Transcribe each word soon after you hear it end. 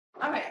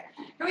All right,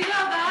 here we go,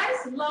 guys.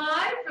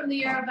 Live from the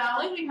Yarra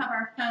Valley, we have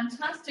our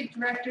fantastic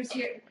directors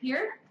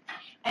here.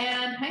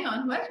 And hang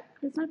on, what?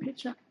 There's no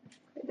picture.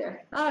 Right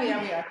there. Oh,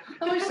 yeah, we are.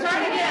 So we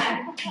start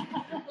again.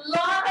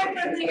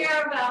 Live from the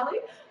Yarra Valley,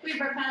 we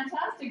have our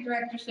fantastic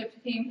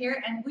directorship team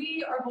here, and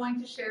we are going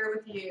to share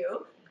with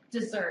you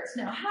desserts.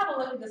 Now, have a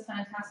look at this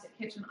fantastic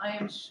kitchen. I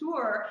am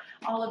sure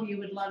all of you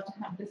would love to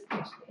have this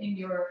kitchen in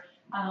your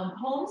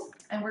homes,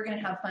 and we're going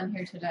to have fun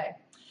here today.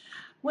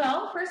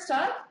 Well, first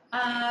up,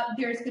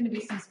 there's going to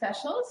be some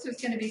specials. There's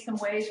going to be some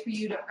ways for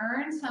you to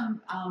earn some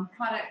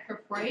product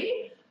for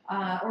free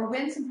or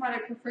win some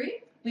product for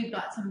free. We've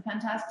got some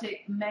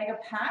fantastic mega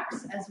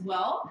packs as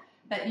well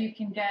that you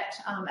can get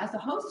as a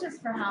hostess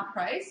for half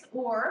price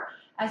or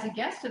as a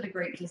guest at a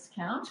great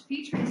discount,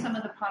 featuring some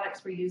of the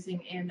products we're using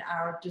in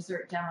our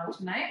dessert demo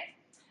tonight.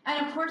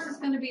 And of course, there's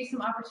going to be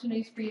some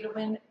opportunities for you to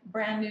win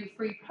brand new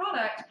free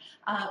product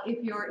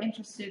if you're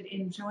interested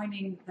in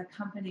joining the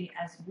company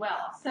as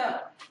well. So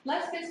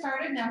let's get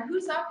started. Now,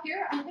 who's up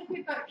here? I think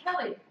we've got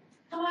Kelly.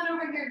 Come on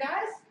over here,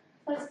 guys.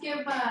 Let's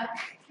give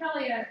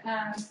Kelly a...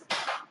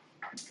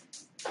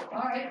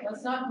 all right,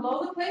 let's not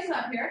blow the place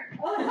up here.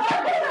 All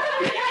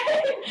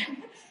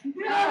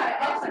right,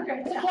 awesome.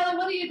 So Kelly,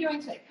 what are you doing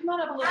today? Come on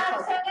up a little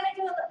closer. So I'm going to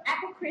do a little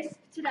apple crisp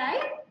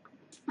today.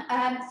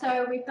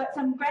 So we've got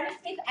some Granny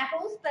Smith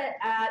apples that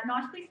are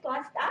nicely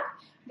sliced up.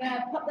 I'm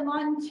going to pop them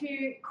on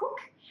to cook,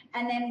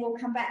 and then we'll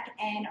come back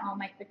and I'll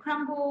make the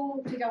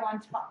crumble to go on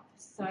top.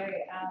 So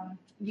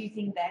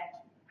using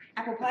that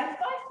apple pie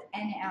spice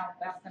and our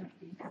balsamic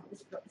vinegar.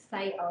 It's got to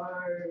say,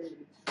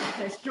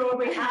 so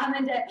strawberry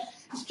almond,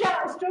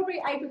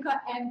 strawberry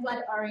apricot and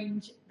blood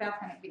orange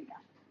balsamic vinegar.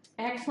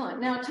 Excellent.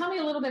 Now tell me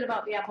a little bit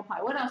about the apple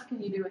pie. What else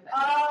can you do with it?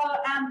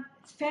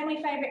 It's family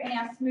favourite in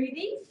our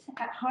smoothies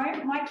at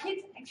home. My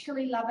kids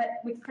actually love it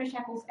with fresh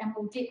apples, and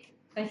will dip.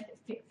 They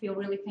feel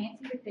really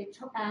fancy with their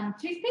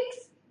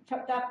toothpicks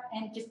chopped up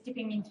and just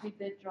dipping into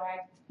the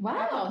dry.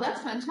 Wow,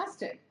 that's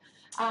fantastic.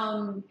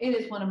 It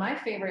is one of my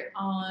favorite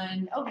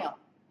on oatmeal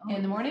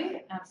in the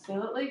morning.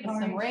 Absolutely, with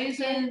some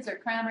raisins or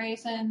crown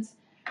raisins,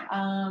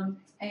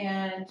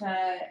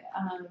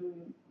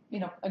 you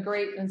know, a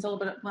great. And it's a little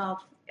bit.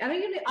 Well,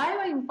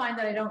 I even find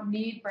that I don't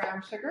need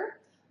brown sugar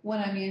when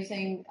I'm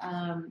using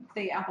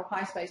the apple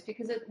pie spice,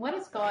 because what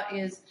it's got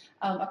is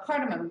a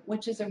cardamom,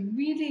 which is a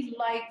really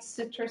light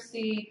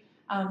citrusy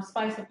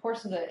spice. Of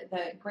course,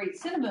 the great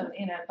cinnamon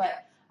in it,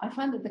 but I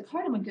find that the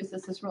cardamom gives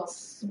us this real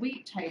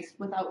sweet taste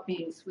without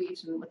being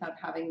sweet and without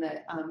having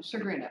the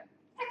sugar in it.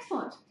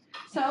 Excellent.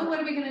 So what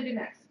are we going to do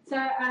next?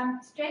 So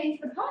straight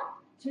into the pot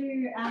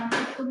to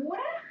mix the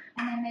water,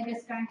 and then they're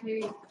just going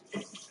to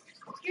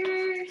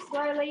stir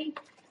slowly.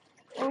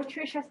 Oh,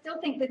 Trish, I still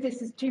think that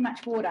this is too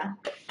much water.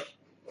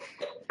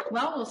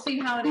 Well, we'll see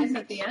how it is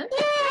at the end.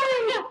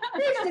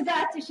 This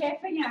disaster chef,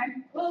 you know,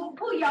 we'll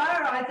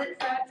YIAH it,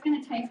 so it's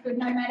going to taste good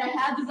no matter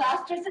how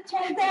disastrous it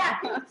turns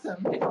out.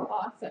 Awesome.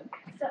 Awesome.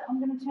 So I'm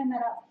going to turn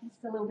that up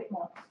just a little bit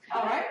more.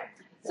 All right.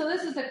 So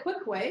this is a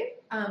quick way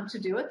to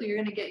do it. You're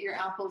going to get your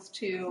apples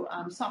to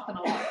soften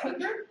a lot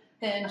quicker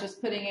than just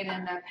putting it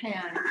in the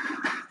pan.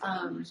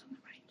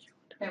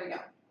 There we go.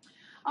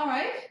 All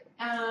right.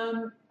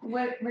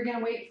 We're going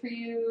to wait for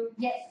you.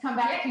 Yes. Come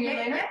back to you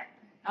later. Yeah.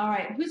 All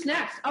right. Who's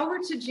next? Over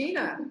to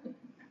Gina.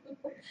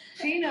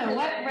 Gina,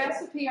 what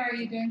recipe are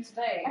you doing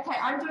today? Okay,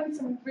 I'm doing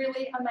some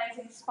really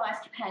amazing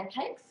spiced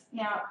pancakes.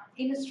 Now,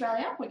 in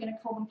Australia, we're going to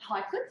call them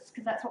pikelets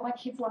because that's what my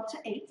kids love to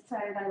eat, so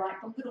they like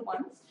the little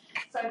ones.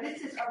 So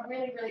this is a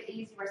really, really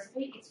easy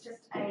recipe. It's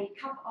just a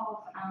cup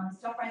of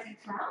self-raising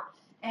flour,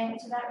 and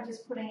to that we're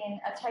just putting in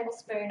a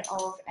tablespoon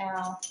of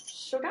our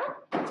sugar,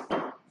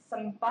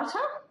 some butter,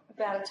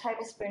 about a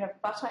tablespoon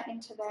of butter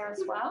into there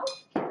as well.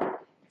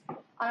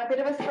 I'm a bit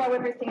of a throw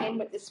everything in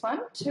with this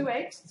one. 2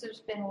 eggs that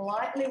have been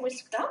lightly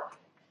whisked up.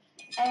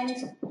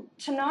 And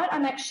tonight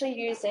I'm actually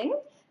using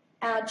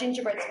our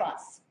gingerbread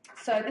spice.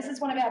 So this is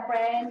one of our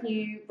brand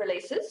new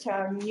releases, so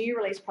our new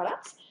release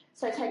products.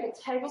 So take a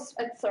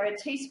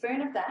teaspoon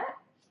of that.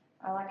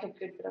 I like a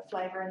good bit of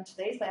flavour into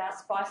these. They are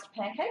spiced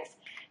pancakes.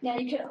 Now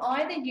you can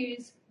either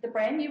use the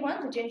brand new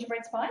one, the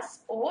gingerbread spice,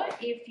 or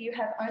if you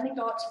have only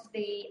got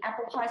the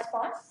apple pie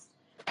spice,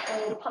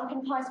 or the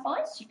pumpkin pie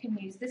spice, you can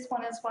use this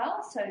one as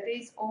well. So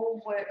these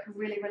all work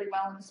really, really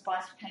well in the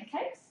spiced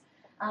pancakes.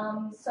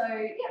 So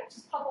yeah,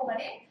 just pop all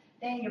that in.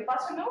 Then your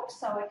buttermilk,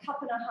 so a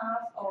cup and a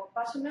half of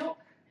buttermilk.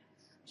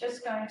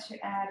 Just going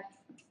to add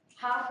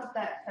half of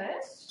that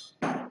first.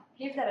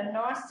 Give that a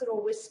nice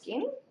little whisk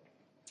in.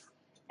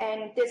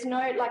 And there's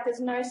no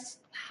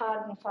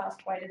hard and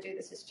fast way to do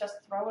this. It's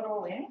just throw it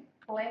all in,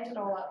 blend it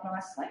all up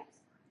nicely.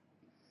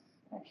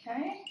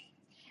 Okay.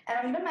 And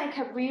I'm going to make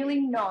a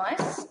really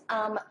nice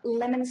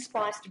lemon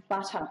spiced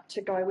butter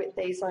to go with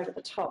these over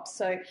the top.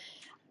 So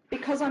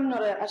because I'm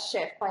not a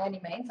chef by any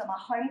means, I'm a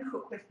home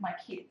cook with my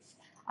kids.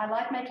 I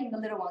like making the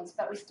little ones,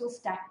 but we still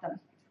stack them.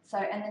 So,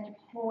 and then you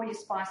pour your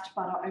spiced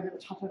butter over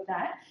the top of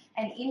that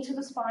and into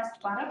the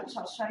spiced butter, which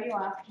I'll show you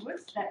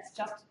afterwards. That's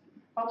just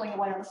bubbling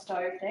away on the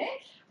stove there.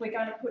 We're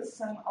going to put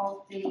some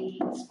of the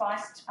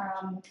spiced,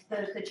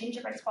 the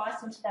gingerbread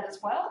spice into that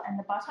as well, and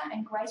the butter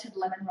and grated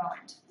lemon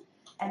rind.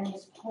 And then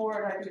just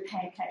pour it over the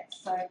pancakes.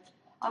 So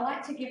I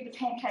like to give the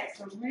pancakes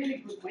a really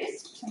good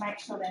whisk to make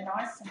sure they're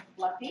nice and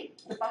fluffy.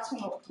 The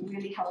buttermilk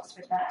really helps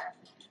with that.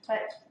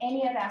 But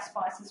any of our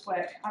spices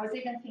work. I was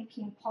even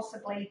thinking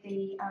possibly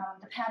the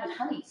powdered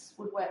honeys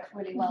would work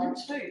really well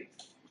too.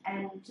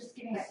 And just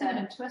giving it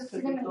cinnamon twist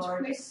would be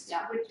gorgeous.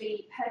 Would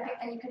be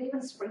perfect. And you could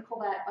even sprinkle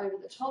that over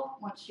the top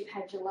once you've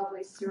had your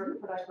lovely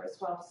syrup put over as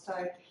well.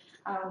 So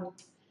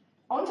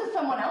on to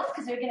someone else,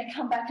 because we're going to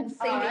come back and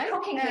see me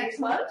cooking these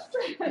ones.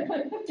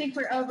 I think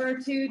we're over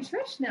to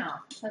Trish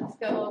now. Let's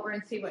go over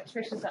and see what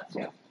Trish is up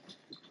to.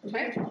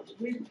 Okay.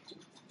 We're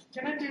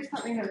going to do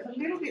something that's a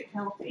little bit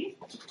healthy.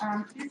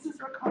 This is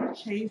ricotta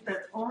cheese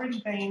that's already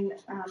been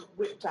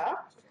whipped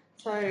up.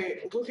 So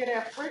we'll get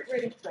our fruit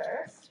ready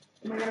first.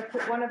 And we're going to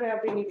put one of our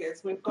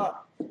vinegars. We've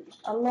got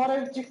a lot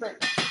of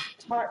different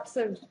types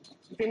of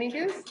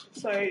vinegars.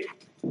 So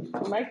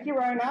make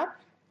your own up.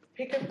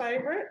 Pick a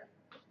favourite.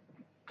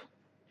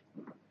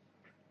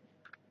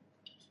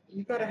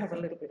 You've got to have a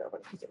little bit of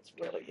it because it's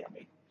really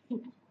yummy. So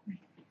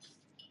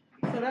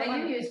that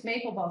And you use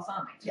maple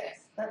balsamic.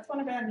 Yes, that's one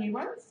of our new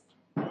ones.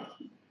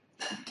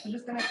 I'm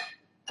just going to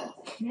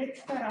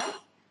mix that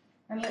up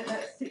and let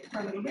that sit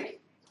for a little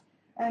bit.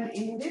 And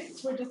in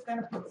this, we're just going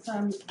to put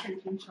some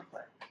cream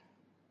chocolate.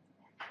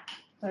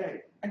 So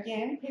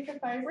again, pick a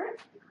favourite,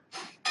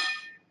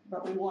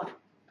 but we want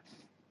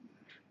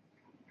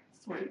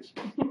sweet.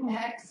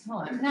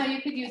 Excellent. Now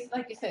you could use,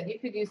 like you said, you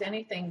could use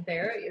anything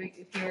there.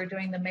 If you were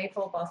doing the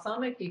maple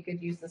balsamic, you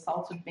could use the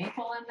salted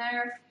maple in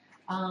there.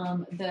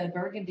 The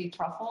burgundy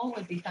truffle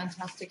would be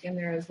fantastic in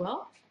there as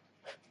well.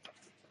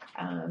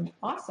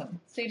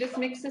 Awesome. So you just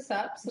mix this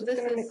up. So this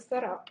is mix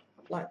that up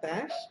like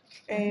that,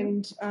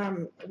 and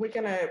we're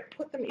going to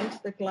put them into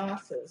the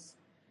glasses.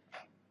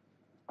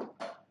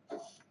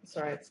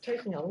 Sorry, it's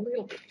taking a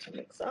little bit to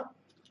mix up.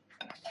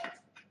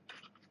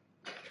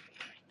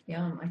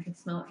 yum. I can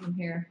smell it from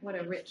here. What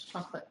a rich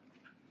chocolate.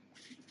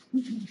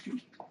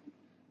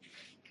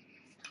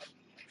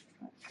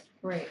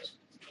 Great.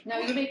 Now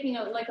you're making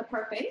like a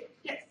parfait?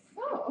 Yes.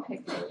 Oh,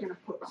 okay. So we're going to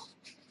put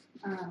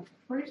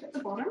fruit at the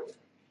bottom. Do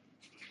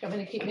you want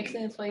me to keep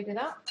mixing until you do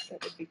that?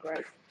 That would be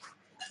great.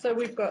 So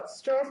we've got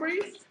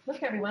strawberries.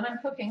 Look, everyone, I'm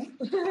cooking.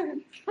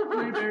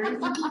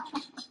 Blueberries.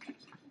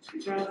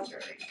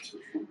 Raspberries.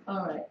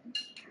 All right.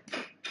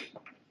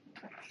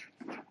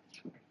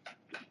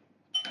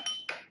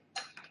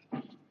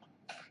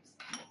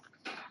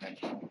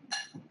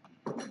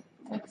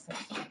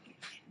 Excellent.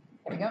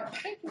 There we go.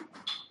 Thank you.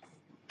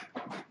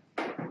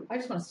 I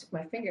just want to stick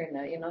my finger in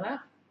there, you know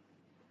that?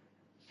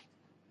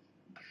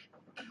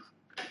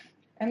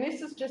 And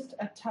this is just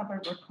a tub of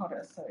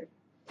ricotta, so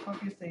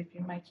obviously if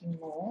you're making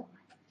more,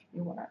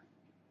 you want to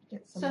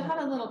get some So it more.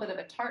 had a little bit of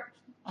a tart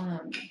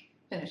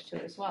finish to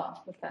it as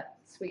well, with that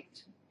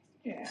sweet.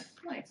 Yeah.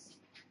 Nice.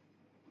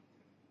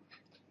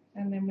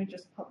 And then we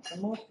just pop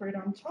some more fruit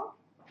on top,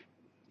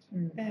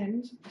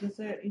 and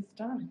dessert is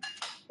done.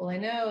 Well, I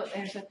know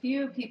there's a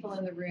few people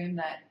in the room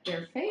that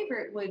their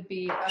favorite would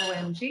be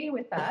OMG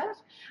with that.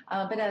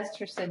 But as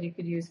Trish said, you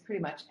could use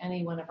pretty much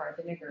any one of our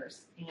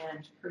vinegars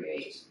and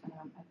create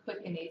a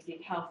quick and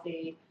easy,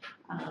 healthy,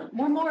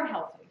 more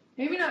healthy.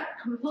 Maybe not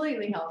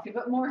completely healthy,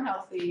 but more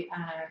healthy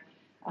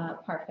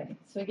parfait.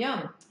 So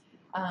yum.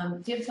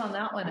 Dibs on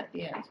that one at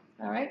the end.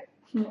 All right?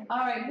 All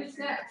right, who's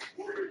next?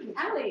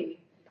 Allie.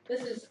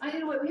 This is, I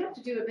know what, we have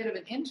to do a bit of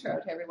an intro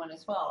to everyone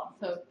as well.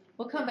 So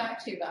we'll come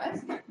back to you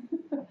guys.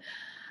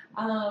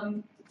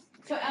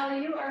 So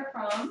Allie, you are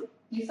from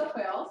New South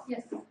Wales.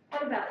 Yes,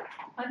 Hunter Valley.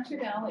 Hunter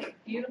Valley,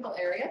 beautiful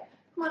area.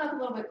 Come on up a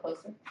little bit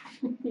closer.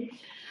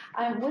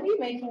 What are you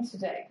making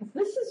today? Because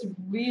this is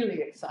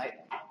really exciting.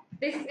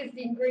 This is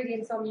the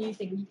ingredients I'm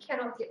using. You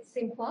cannot get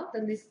simpler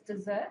than this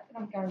dessert that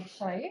I'm going to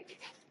show you.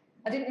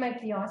 I didn't make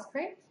the ice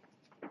cream.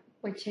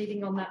 We're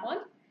cheating on that one.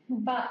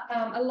 But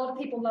a lot of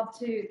people love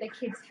their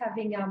kids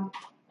having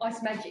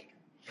ice magic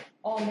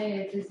on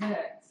their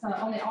dessert, so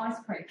on their ice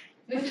cream.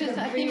 Which is,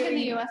 I think in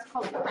the US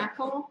called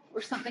crackle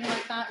or something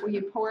like that, where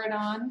you pour it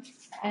on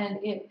and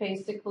it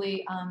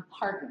basically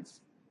hardens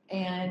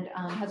and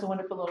has a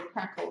wonderful little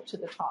crackle to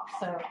the top.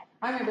 So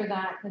I remember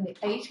that in the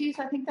 80s,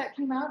 I think that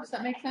came out. Does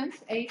that make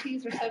sense?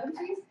 80s or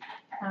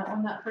 70s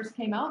when that first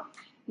came out.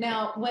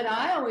 Now, what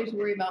I always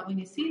worry about when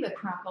you see the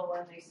crackle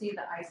and you see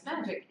the ice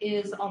magic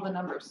is all the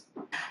numbers.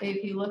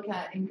 If you look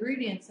at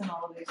ingredients and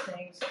all of these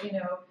things, you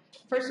know,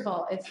 first of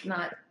all, it's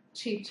not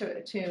cheap to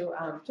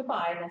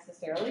buy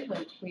necessarily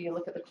when you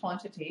look at the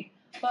quantity,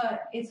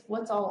 but it's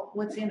what's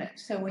in it.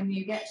 So when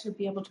you get to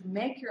be able to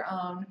make your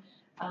own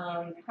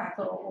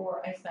crackle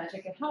or ice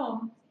magic at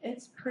home,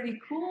 it's pretty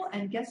cool.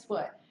 And guess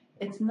what?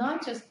 It's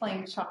not just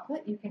plain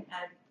chocolate. You can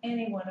add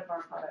any one of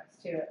our products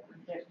to it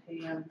and get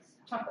the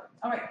chocolate.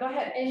 All right, go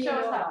ahead. And Show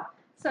us how.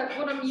 So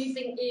what I'm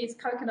using is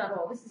coconut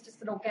oil. This is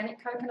just an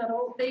organic coconut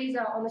oil. These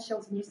are on the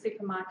shelves in your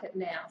supermarket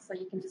now, so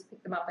you can just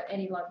pick them up at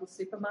any local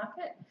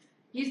supermarket.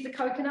 use the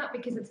coconut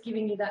because it's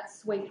giving you that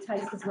sweet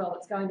taste as well.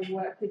 It's going to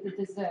work with the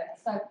dessert.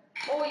 So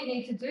all you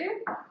need to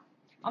do,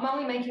 I'm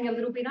only making a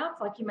little bit up,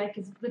 like you make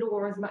as little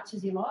or as much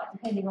as you like,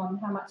 depending on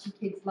how much your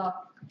kids love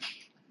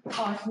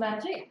ice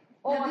magic.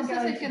 Now, this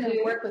isn't going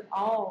to work with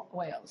all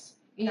oils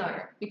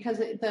either, because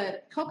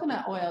the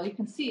coconut oil, you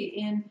can see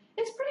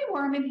it's pretty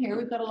warm in here.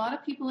 We've got a lot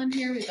of people in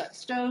here. We've got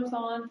stoves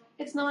on.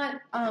 It's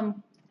not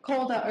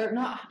cold out, or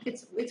not.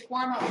 It's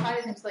warm outside.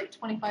 I think it's like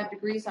 25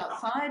 degrees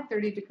outside,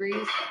 30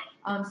 degrees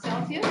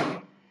Celsius.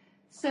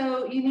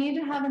 So you need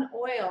to have an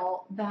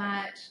oil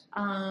that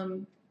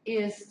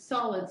is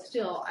solid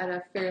still at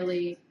a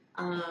fairly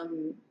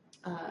fairly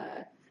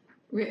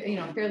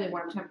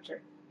warm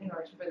temperature in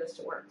order for this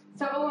to work.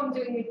 So all I'm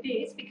doing with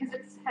this, because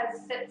it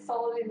has set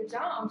solid in the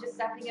jar, I'm just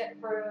zapping it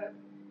for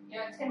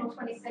 10 or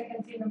 20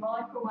 seconds in the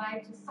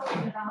microwave to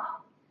soften it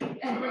up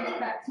and bring it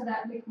back to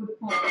that liquid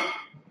form.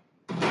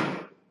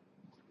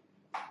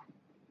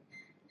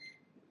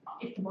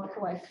 If the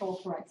microwave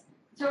cooperates.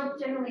 So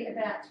generally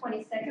about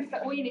 20 seconds,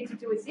 but all you need to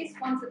do is this.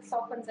 Once it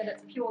softens and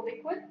it's pure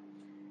liquid,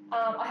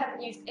 I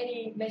haven't used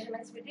any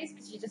measurements with this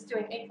because you're just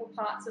doing equal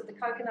parts of the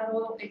coconut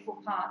oil,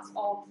 equal parts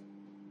of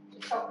the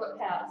chocolate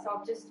powder. So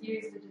I've just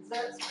used a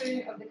dessert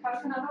spoon of the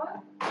coconut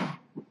oil.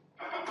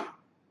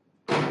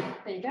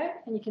 There you go,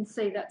 and you can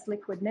see that's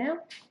liquid now.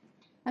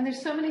 And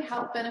there's so many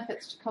health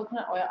benefits to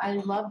coconut oil. I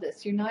love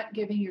this. You're not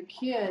giving your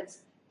kids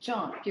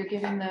junk. You're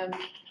giving them,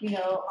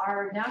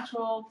 our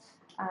natural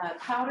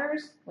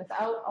powders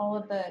without all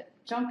of the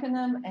junk in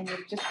them, and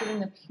you're just giving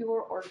them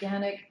pure,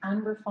 organic,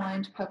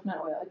 unrefined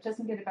coconut oil. It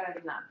doesn't get better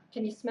than that.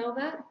 Can you smell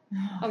that?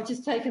 I've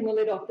just taken the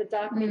lid off the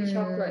dark mint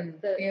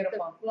chocolate. The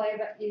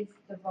flavour is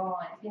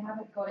divine. If you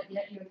haven't got it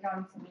yet, you're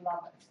going to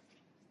love it.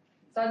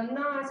 So a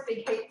nice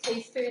big heaped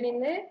teaspoon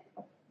in there.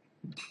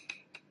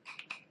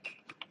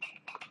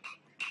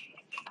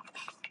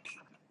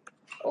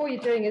 All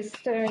you're doing is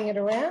stirring it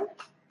around,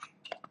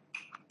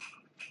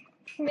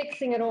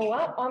 mixing it all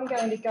up. I'm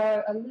going to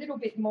go a little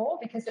bit more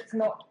because it's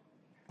not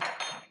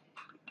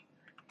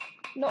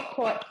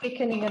quite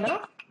thickening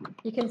enough.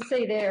 You can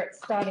see there it's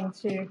starting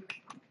to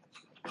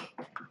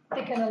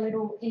thicken a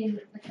little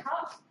in the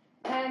cup.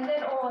 And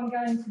then all I'm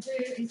going to do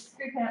is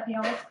scoop out the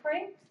ice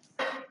cream.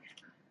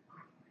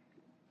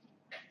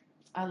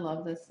 I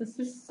love this. This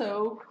is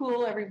so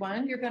cool,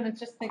 everyone. You're going to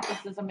just think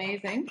this is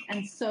amazing.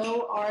 And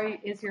so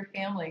is your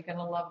family going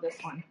to love this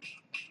one.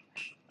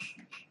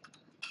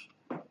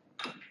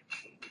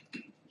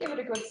 Give it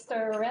a good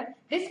stir around.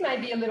 This may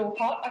be a little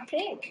hot, I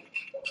think.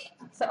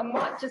 So I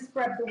might just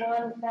grab the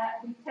one that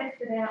we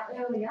tested out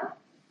earlier.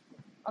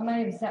 I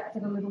may have zapped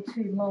it a little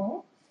too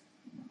long.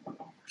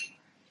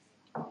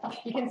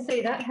 You can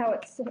see that, how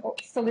it's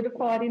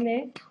solidified in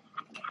there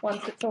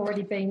once it's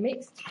already been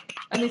mixed.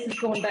 And this has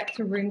gone back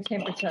to room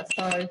temperature,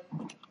 so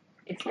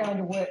it's going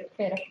to work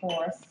better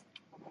for us.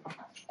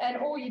 And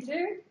all you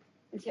do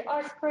is your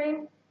ice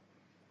cream,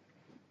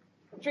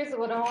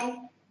 drizzle it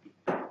on,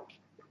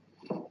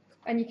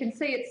 and you can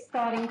see it's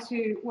starting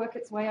to work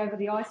its way over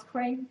the ice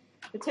cream.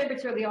 The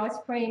temperature of the ice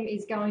cream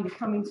is going to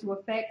come into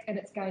effect, and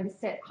it's going to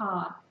set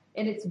hard,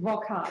 and it's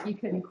rock hard. You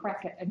can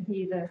crack it and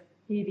hear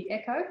the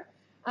echo.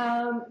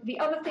 The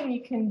other thing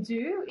you can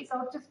do is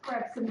I'll just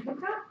grab some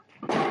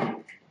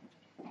dukkha.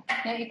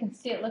 Now you can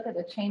see it. Look at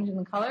the change in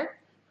the color.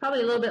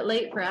 Probably a little bit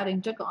late for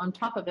adding dukkha on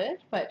top of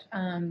it, but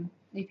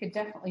you could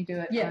definitely do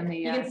it on the...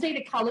 You can see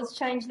the colours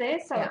change there,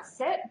 so it's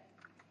set.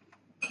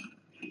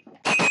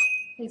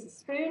 Here's a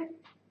spoon.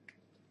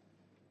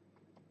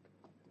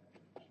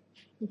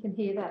 You can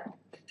hear that.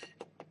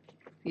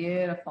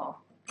 Beautiful.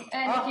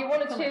 And if you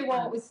wanted to,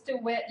 while it was still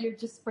wet, you'd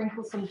just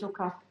sprinkle some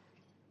dukkha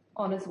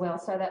on as well,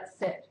 so that's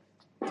set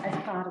as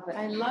part of it.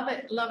 I love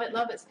it, love it,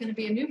 love it. It's going to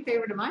be a new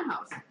favorite in my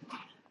house.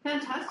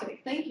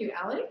 Fantastic. Thank you,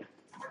 Allie.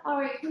 All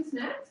right, who's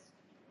next?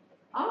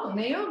 Oh,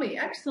 Naomi.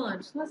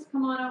 Excellent. Let's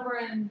come on over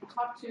and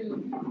talk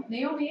to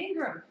Naomi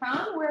Ingram.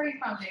 Where are you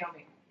from,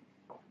 Naomi?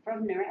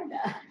 From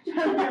Naranda.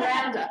 From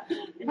Naranda.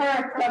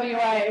 Her from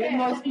WA.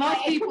 Most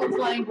people's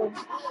language.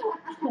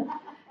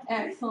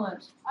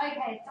 Excellent.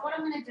 Okay, so what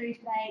I'm going to do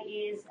today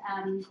is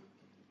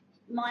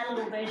my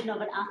little version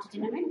of an after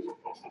dinner mint.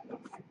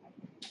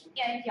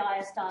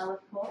 YIAH style, of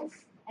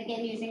course.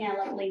 Again, using our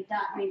lovely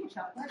dark mint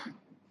chocolate.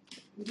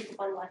 Here's a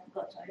bottle I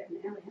forgot to open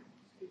earlier.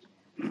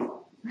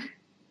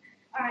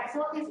 Alright, so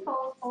what this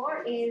calls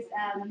for is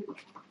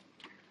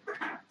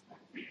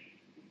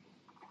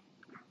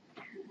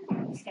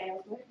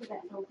scales work, but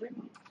that's all good.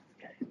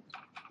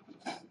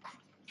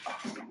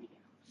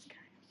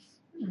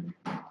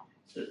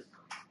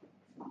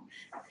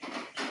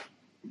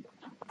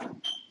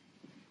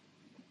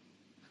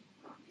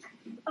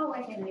 Oh,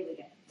 okay, there we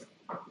go.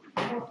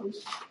 Awesome.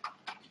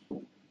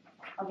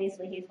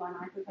 Obviously, here's one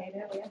I prepared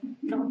earlier.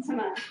 Not so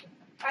much.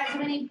 Alright, so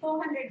we need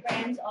 400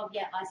 grams of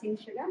your icing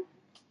sugar.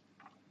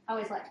 I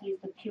always like to use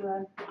the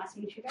pure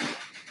icing sugar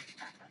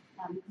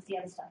because the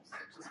other stuff's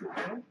just not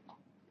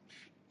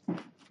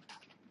good.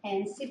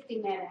 And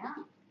sifting that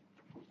out.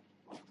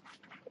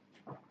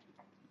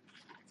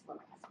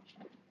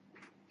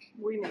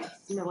 We need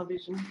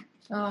smell-o-vision.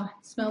 Oh,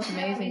 it smells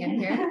amazing in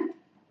here.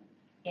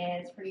 Yeah,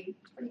 it's pretty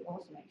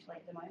awesome actually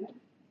at the moment.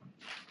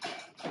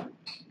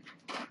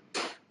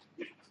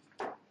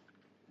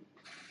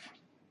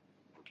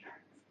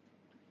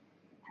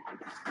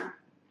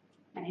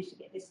 Managed to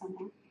get this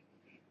somehow.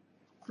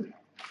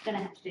 Gonna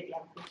have to do the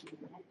other cooking in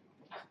a minute.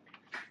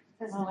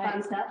 This is the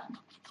fun stuff.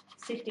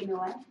 Sifting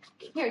away.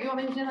 Here, you want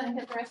me to do that and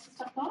get the rest of the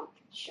stuff on?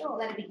 Sure,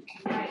 that'd be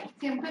great.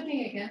 See, I'm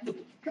cooking again.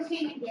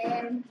 Cooking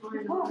again.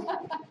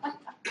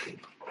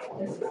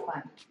 This is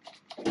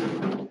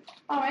fun.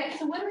 All right,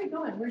 so when are we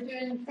going? We're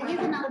doing. So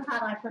here's another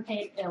part I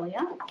prepared earlier.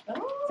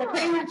 Oh. So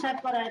pretty much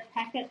I've got a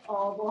packet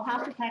of, or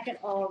half a packet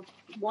of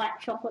white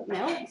chocolate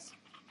melts.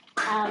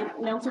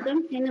 Melted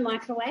them in the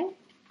microwave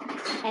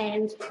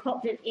and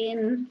popped it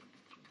in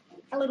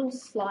a little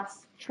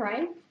slice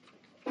tray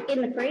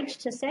in the fridge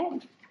to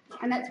set.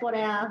 And that's what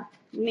our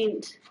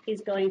mint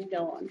is going to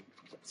go on.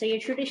 So your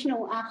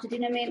traditional after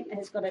dinner mint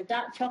has got a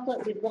dark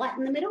chocolate with white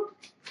in the middle.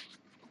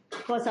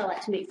 Of course, I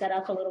like to mix that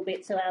up a little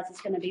bit, so ours is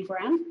going to be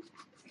brown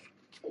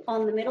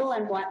on the middle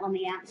and white on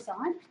the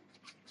outside.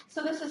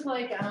 So this is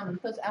like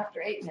those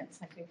after 8 mints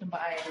like you can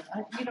buy.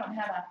 We don't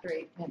have after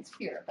 8 mints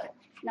here, but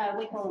No,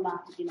 we call them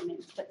after dinner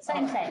mints, but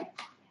same.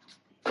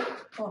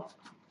 oh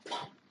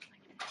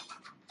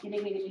You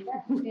need me to do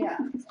that? yeah,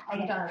 I'm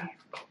Okay. done.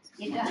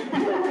 You're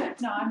done.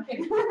 No, I'm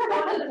kidding.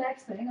 Go to the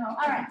next thing.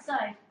 All right, so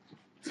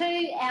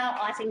to our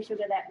icing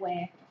sugar that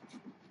we're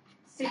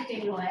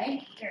sifting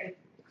away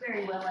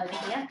very well over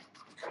here,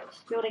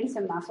 building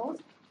some muscles.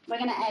 We're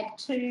going to add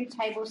 2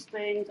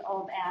 tablespoons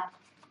of our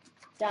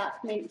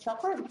dark mint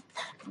chocolate.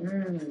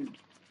 Mm.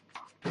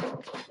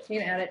 You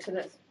can add it to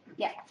this.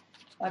 Yeah.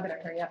 I better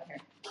hurry up here.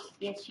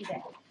 Yes, you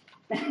bet.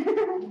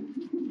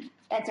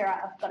 That's all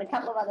right. I've got a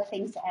couple of other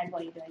things to add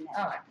while you're doing that.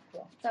 All right,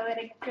 cool. So we're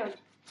going to do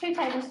 2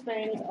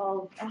 tablespoons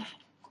of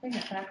Bring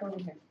it back over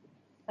here.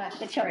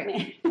 the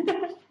chocolate.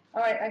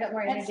 All right, I got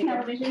more That's energy.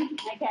 smell-o-vision.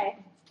 Okay.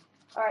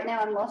 All right, now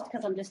I'm lost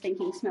because I'm just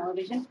thinking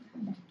smell-o-vision.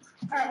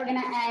 All right, we're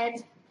going to add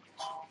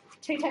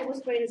 2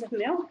 tablespoons of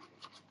milk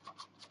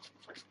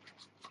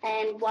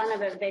and 1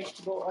 of a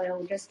vegetable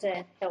oil just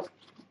to help.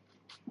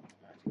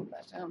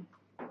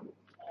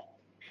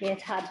 Yeah,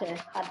 it's hard to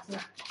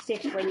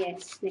sift when you're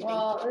sniffing.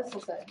 Well, this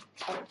is a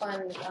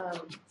fun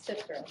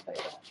sifter, I'll tell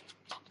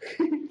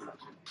you that.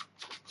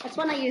 That's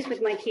one I use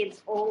with my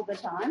kids all the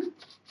time.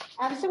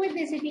 So with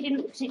this, if you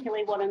didn't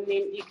particularly want a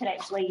mint, you could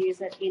actually use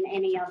it in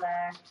any of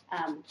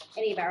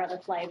our other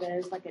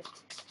flavours, like a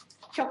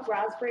chopped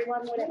raspberry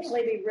one would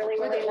actually be really,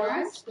 With really the nice.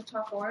 orange, the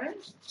top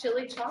orange,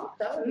 chili chop,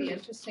 that would be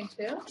interesting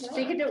too. So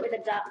you could do it with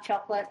a dark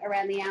chocolate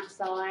around the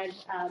outside,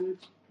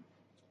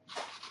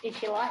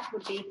 if you like,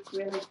 would be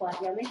really quite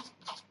yummy.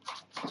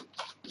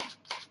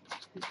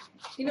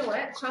 You know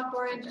what? Chop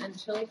orange and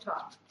chili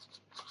top.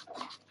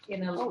 You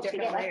know, Oh,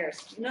 different together.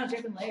 layers. No,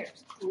 different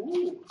layers.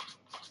 Ooh,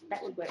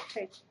 that would work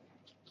too.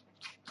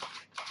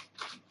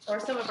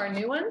 Or some of our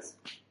new ones.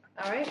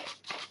 All right.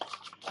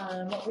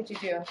 What would you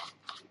do?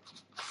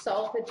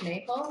 Salted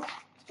maple.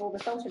 Well, the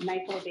salted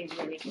maple would be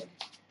really good.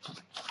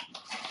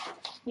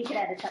 You could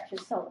add a touch of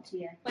salt to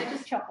your I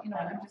just chocolate. You know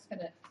what? I'm just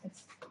gonna.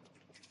 It's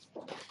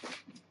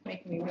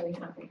making me really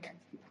hungry here.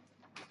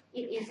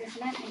 It is,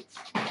 isn't it?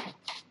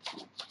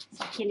 It's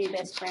like your new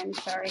best friend.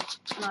 Sorry,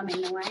 I'm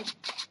in the way.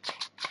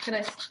 Can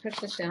I push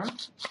this down?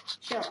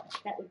 Sure,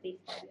 that would be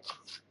fabulous.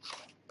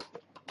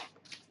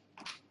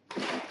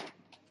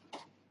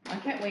 I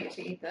can't wait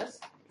to eat this.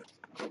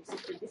 Let's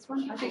do this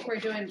one. I think we're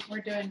doing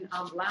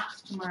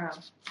laps tomorrow.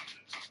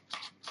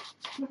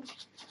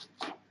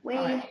 We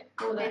All right.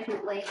 will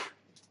definitely.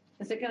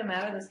 Is it gonna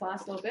matter this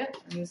last little bit?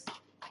 I'm just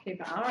keep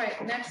it. All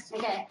right, next.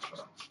 Okay.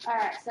 All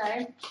right.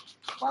 So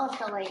whilst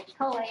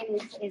Colleen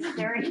is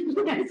stirring,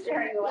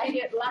 stirring away. We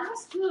get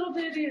last little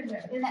bit in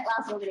there. In that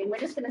last little bit in, we're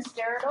just going to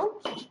stir it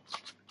all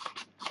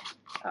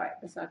All right,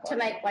 that's not to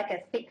make like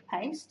a thick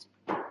paste,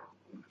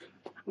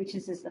 which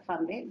is just the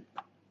fun bit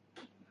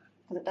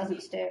because it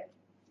doesn't stir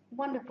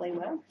wonderfully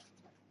well.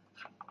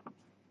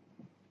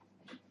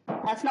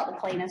 That's not the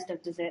cleanest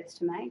of desserts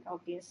to make,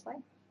 obviously.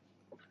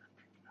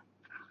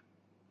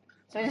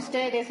 So just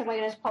stir this and we're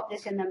going to just pop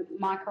this in the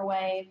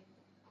microwave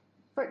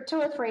for 2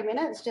 or 3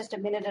 minutes, just a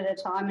minute at a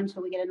time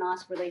until we get a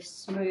nice, really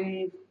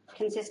smooth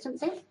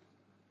consistency.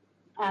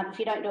 If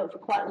you don't do it for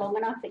quite long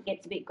enough, it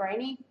gets a bit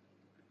grainy.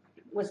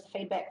 Was the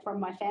feedback from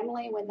my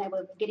family when they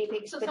were guinea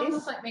pigs So for it's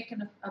almost this. like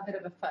making a bit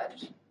of a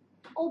fudge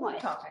Almost,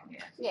 topping,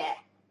 yeah. yeah.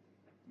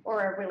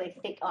 Or a really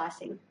thick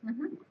icing.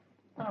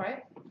 All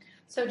right.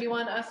 So do you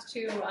want us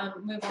to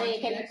move So on you to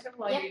can- the next one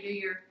while yep. you do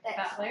your That's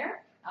fat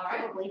layer? All right.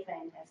 Probably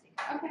fantastic.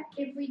 Okay,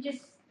 if we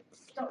just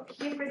stop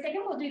here for a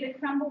second, we'll do the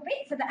crumble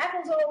bit. So the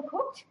apples are all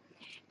cooked.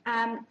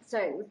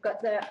 So we've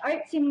got the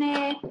oats in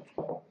there,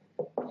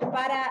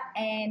 butter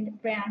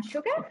and brown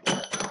sugar.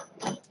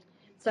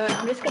 So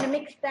I'm just going to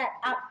mix that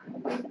up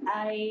with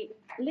a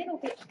little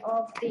bit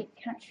of the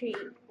country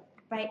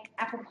baked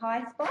apple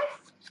pie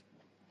spice.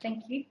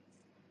 Thank you.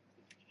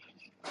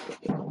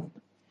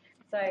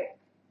 So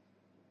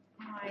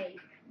I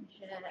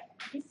measure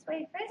this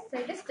way first.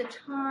 So just a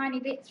tiny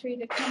bit through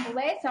the crumble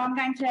there. So I'm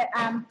going to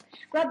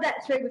rub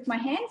that through with my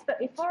hands. But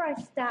before I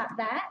start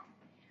that,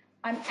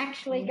 I'm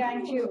actually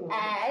going to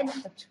add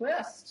A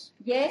twist.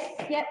 yes,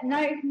 yep,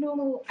 no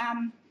normal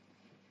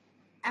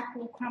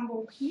apple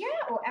crumble here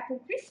or apple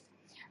crisp.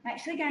 I'm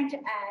actually going to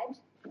add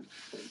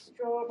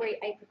strawberry,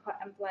 apricot,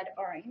 and blood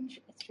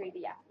orange through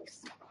the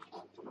apples.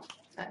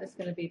 That is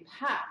going to be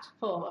packed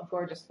full of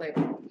gorgeous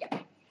flavor.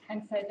 Yep.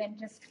 And so then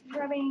just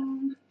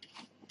rubbing.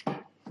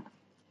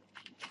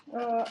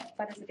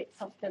 Butter's a bit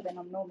softer than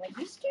I'm normally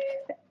used to,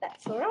 but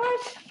that's all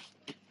right.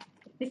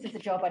 This is a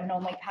job I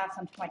normally pass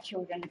on to my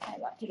children.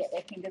 They like to get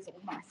their fingers all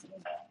nice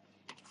and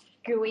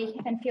gooey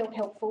and feel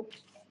helpful.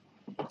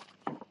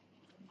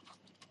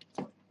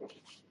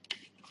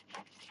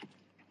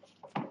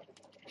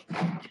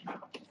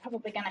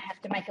 Probably going to have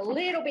to make a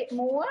little bit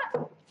more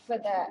for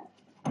the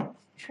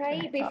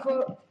tray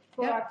before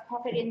I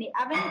pop it in the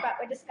oven, but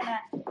we're just going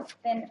to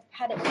then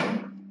pat it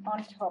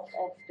on top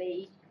of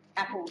the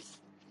apples.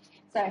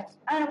 So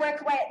I'm going to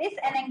work away at this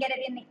and then get it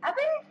in the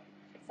oven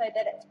so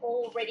that it's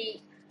all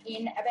ready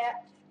in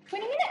about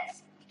 20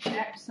 minutes.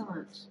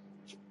 Excellent.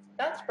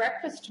 That's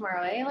breakfast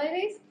tomorrow, eh,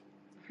 ladies?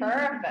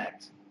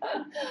 Perfect.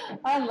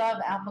 I love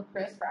apple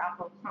crisp or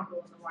apple crumble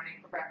in the morning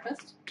for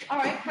breakfast. All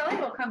right, Kelly,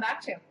 we'll come back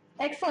to you.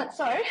 Excellent.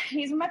 So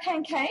here's my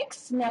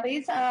pancakes. Now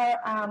these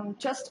are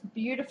just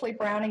beautifully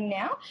browning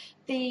now.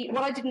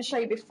 What I didn't show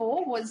you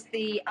before was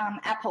the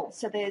apple.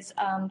 So there's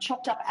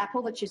chopped up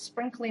apple that you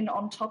sprinkle in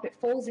on top. It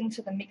falls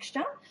into the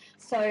mixture.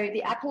 So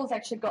the apple has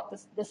actually got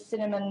the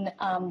cinnamon,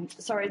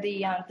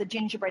 the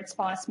gingerbread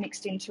spice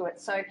mixed into it.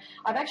 So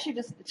I've actually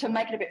just, to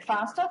make it a bit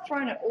faster,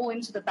 thrown it all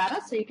into the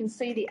batter so you can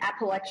see the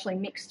apple actually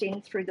mixed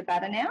in through the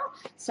batter now.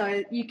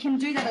 So you can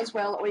do that as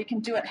well, or you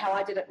can do it how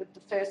I did it with the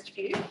first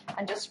few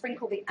and just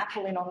sprinkle the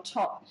apple in on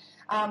top.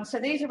 So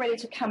these are ready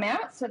to come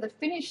out. So the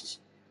finished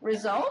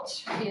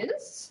result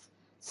is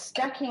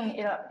stacking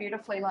it up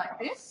beautifully like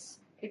this.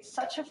 It's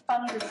such a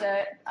fun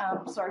dessert,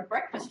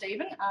 breakfast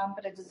even,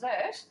 but a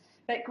dessert,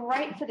 but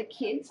great for the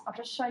kids. I'll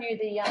just show you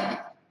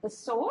the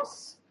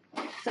sauce.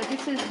 So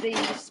this is the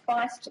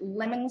spiced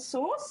lemon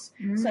sauce.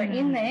 So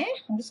in there,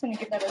 I'm just going to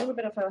give that a little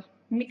bit of a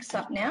mix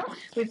up now.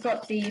 We've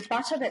got the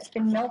butter that's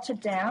been melted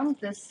down,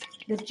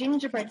 the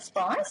gingerbread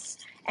spice,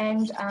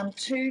 and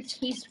 2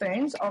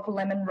 teaspoons of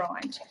lemon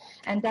rind.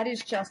 And that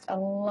is just a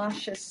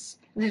luscious.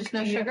 There's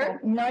no sugar?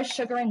 No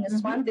sugar in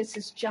this one. This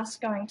is just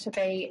going to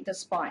be the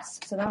spice.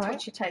 So that's All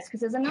what you taste,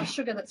 because there's enough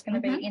sugar that's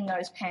going to be in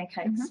those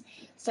pancakes.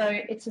 So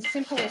it's as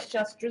simple as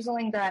just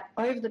drizzling that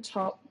over the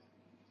top.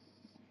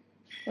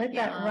 Let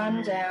that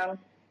run down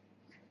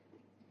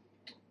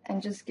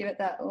and just give it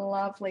that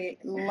lovely,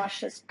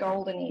 luscious,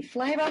 goldeny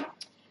flavour.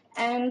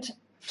 And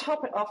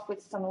top it off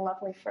with some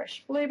lovely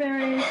fresh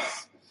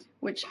blueberries,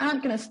 which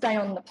aren't going to stay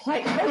on the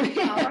plate.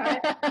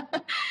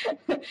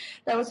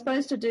 They were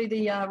supposed to do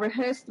the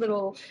rehearsed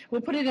little,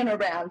 we'll put it in a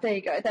round. There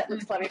you go. That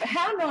looks lovely. But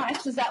how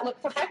nice does that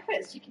look for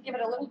breakfast? You can give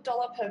it a little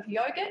dollop of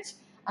yogurt,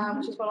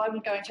 which is what I'm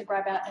going to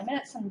grab out in a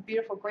minute, some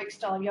beautiful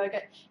Greek-style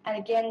yogurt. And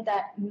again,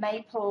 that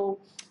maple,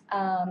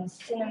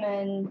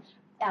 cinnamon,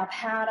 our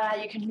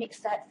powder, you can mix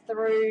that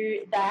through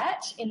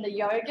that in the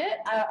yogurt.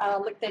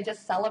 Look, they're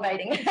just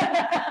salivating.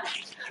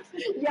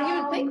 You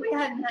would think we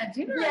hadn't had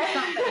dinner or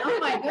something. Oh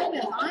my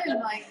goodness, I am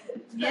like,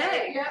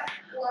 yay. Yeah.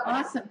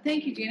 Awesome.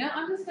 Thank you, Gina.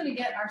 I'm just going to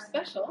get our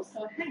special,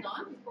 so hang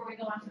on before we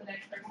go on to the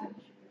next person.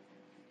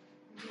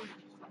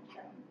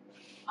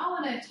 I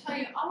want to tell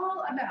you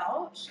all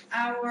about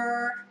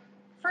our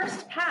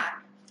first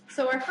pack.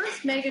 So our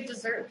first mega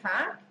dessert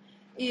pack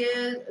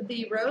is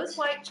the rose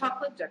white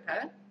chocolate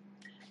dukkha,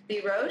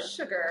 the rose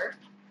sugar,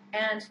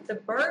 and the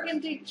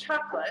burgundy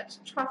chocolate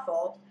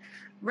truffle,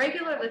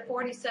 regularly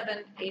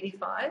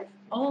 $47.85,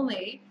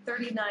 only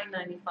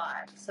 $39.95.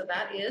 So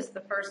that is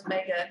the first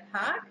mega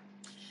pack.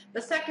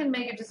 The second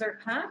mega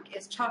dessert pack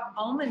is choc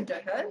almond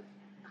dukkha,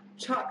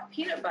 choc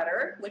peanut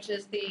butter, which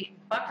is the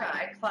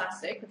Buckeye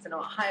classic, it's an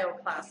Ohio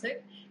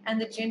classic, and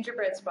the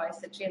gingerbread spice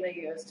that Gina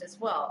used as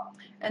well.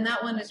 And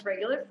that one is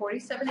regular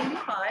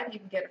 $47.85. You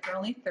can get it for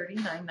only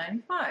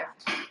 $39.95.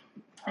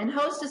 And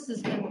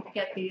hostesses can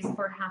get these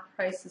for half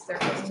price as their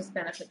hostess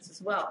benefits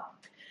as well.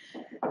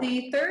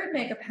 The third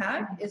mega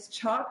pack is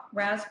choc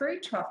raspberry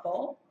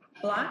truffle,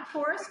 black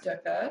forest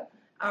dukkha,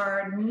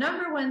 our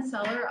 #1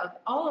 seller of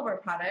all of our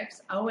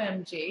products,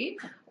 OMG,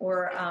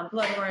 or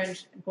blood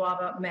orange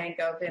guava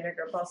mango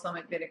vinegar,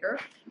 balsamic vinegar.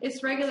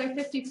 It's regular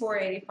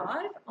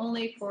 $54.85,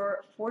 only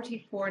for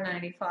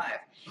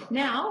 $44.95.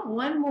 Now,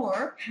 one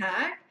more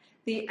pack,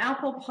 the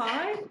apple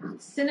pie,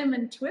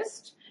 cinnamon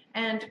twist,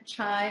 and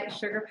chai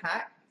sugar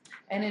pack.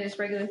 And it is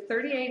regular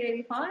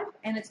 $38.85,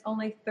 and it's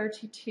only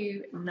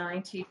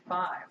 $32.95.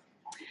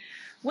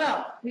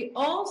 Well, we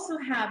also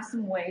have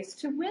some ways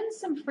to win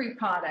some free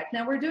product.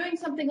 Now, we're doing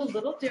something a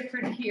little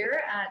different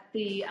here at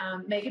the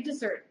Mega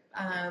Dessert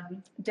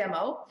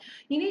demo.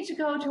 You need to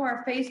go to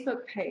our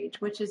Facebook page,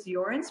 which is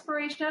Your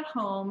Inspiration at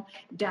Home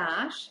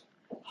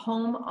 -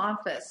 Home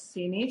Office. So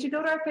you need to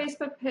go to our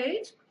Facebook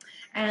page,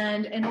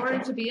 And in order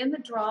to be in the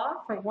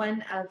draw for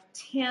one of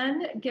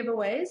 10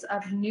 giveaways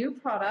of new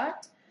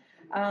product,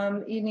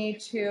 you need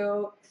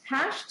to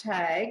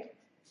hashtag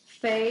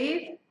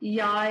Fave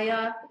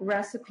YIAH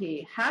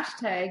recipe.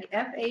 Hashtag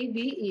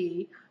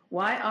FAVEYIAH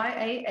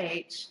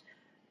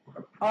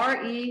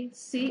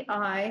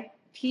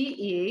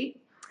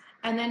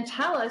and then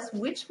tell us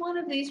which one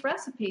of these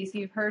recipes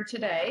you've heard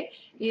today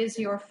is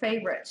your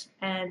favorite.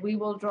 And we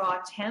will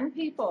draw 10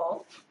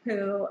 people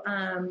who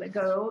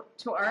go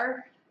to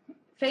our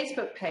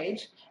Facebook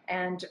page,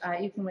 and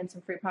you can win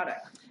some free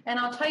product. And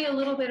I'll tell you a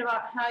little bit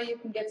about how you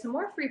can get some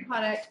more free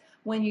product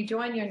when you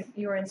join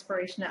your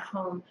Inspiration at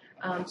Home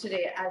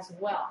today as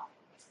well.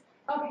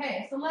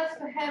 Okay, so let's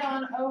head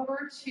on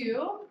over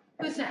to,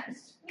 who's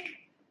next?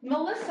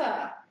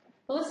 Melissa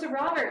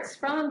Roberts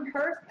from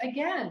Perth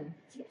again.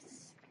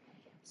 Yes.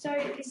 So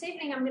this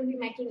evening I'm going to be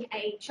making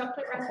a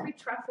chocolate raspberry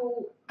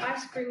truffle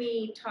ice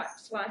creamy type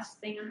slice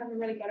thing. I haven't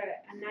really got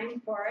a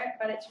name for it,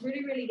 but it's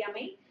really, really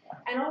yummy.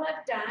 And all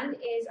I've done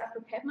is I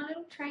prepared my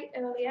little tray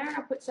earlier.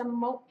 I put some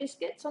malt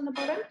biscuits on the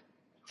bottom,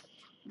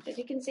 as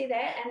you can see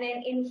there. And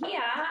then in here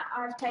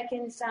I've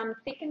taken some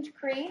thickened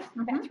cream,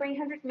 about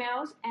 300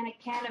 ml, and a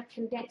can of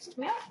condensed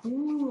milk.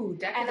 Ooh, and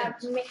decadent.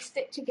 I've mixed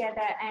it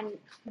together and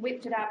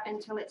whipped it up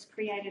until it's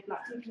created,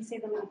 like you can see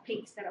the little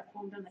peaks that are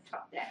formed on the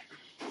top there.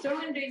 So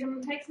what I'm going to do is I'm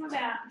going to take some of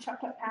our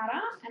chocolate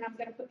powder and I'm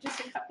going to put just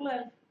a couple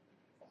of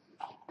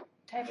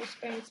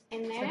tablespoons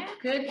in there.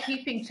 Good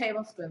keeping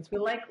tablespoons. We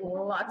like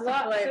lots of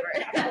Lots flavor.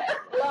 of chocolate.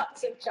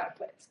 Lots of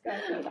chocolates. Go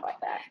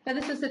like that. Now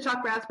this is the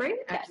choc raspberry.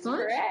 That's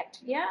Excellent. correct.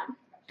 Yeah.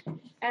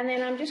 And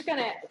then I'm just going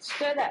to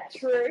stir that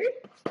through.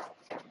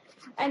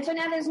 And so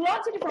now there's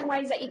lots of different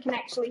ways that you can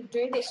actually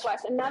do this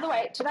slice. Another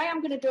way, today I'm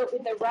going to do it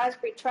with the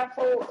raspberry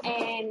truffle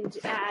and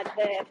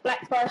the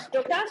black forest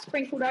dukkha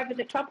sprinkled over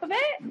the top of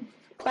it.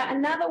 But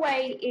another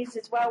way is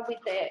as well with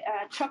the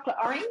chocolate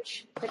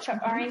orange, the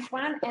chocolate orange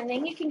one. And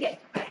then you can get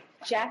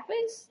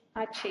Jaffas.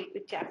 I cheat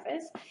with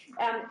Jaffas.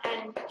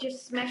 And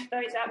just smash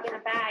those up in a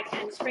bag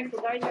and sprinkle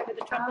those over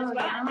the top as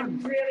well. Yum.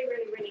 And they're really,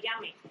 really, really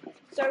yummy.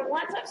 So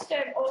once I've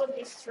stirred all of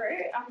this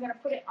through, I'm going to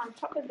put it on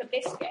top of the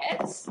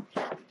biscuits,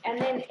 and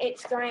then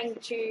it's going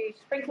to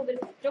sprinkle the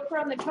dukkha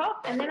on the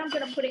top, and then I'm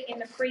going to put it in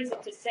the freezer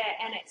to set,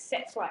 and it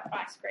sets like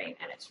ice cream,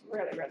 and it's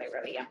really, really,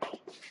 really yummy.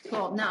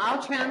 Cool. Now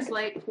I'll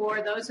translate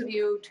for those of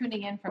you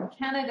tuning in from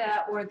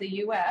Canada or the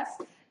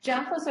US.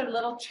 Jaffas are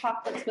little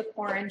chocolates with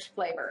orange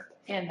flavor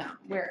in them.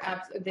 Or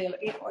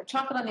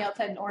chocolate on the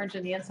outside and orange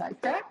on the inside,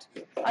 correct?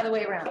 Other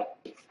way around.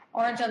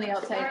 Orange on the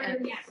outside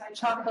and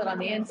chocolate on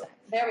the inside.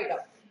 There we go.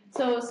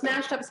 So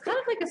smashed up, it's kind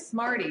of like a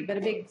Smartie, but a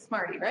big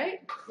Smartie,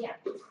 right? Yeah.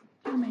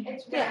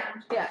 It's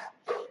round. Yeah.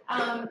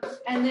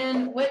 And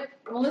then what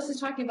Melissa's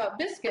talking about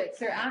biscuits,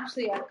 they're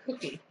actually a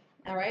cookie.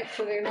 All right,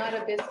 so they're not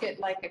a biscuit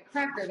like a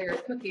cracker, they're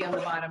a cookie on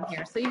the bottom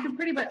here. So you can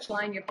pretty much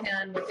line your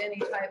pan with any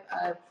type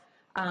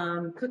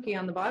of cookie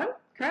on the bottom,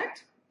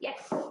 correct?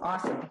 Yes.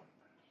 Awesome.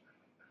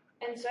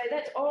 And so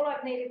that's all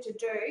I've needed to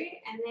do.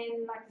 And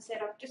then, like I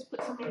said, I've just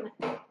put some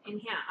in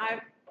here.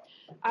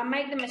 I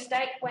made the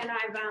mistake when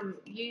I've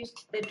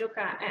used the dukkha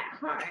at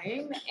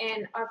home,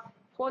 and I've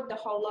poured the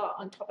whole lot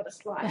on top of the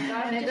slice. So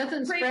And it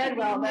doesn't spread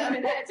well,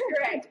 then. That's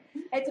correct.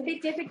 It's a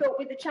bit difficult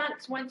with the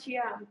chunks once you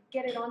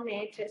get it on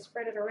there to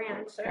spread it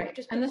around. So Right.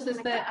 just And this is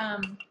the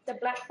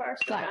Black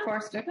Forest Black dukkha.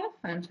 Forest dukkha.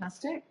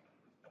 Fantastic.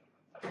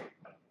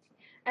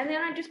 And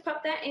then I just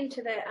pop that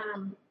into the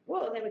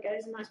whoa, there we go.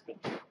 There's a nice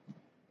big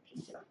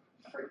piece of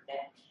fruit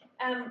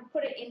there.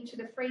 Put it into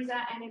the freezer,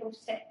 and it'll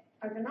set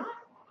overnight.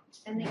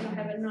 And then you'll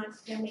have a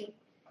nice yummy.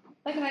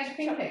 Like an ice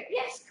cream cake.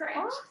 Yes, correct.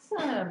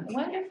 Awesome.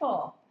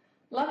 Wonderful.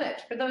 Love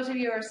it. For those of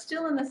you who are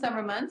still in the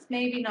summer months,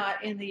 maybe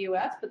not in the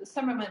U.S., but the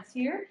summer months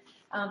here,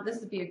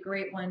 this would be a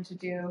great one to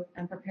do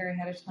and prepare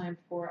ahead of time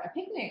for a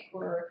picnic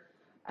or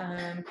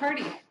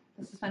party.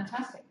 This is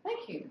fantastic.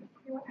 Thank you.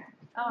 You're welcome.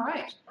 All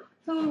right.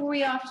 Who are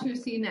we off to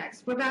see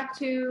next? We're back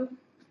to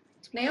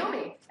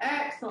Naomi.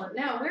 Excellent.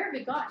 Now, where have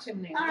we got to,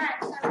 Naomi? All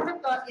right, so what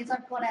I've got is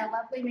I've got our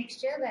lovely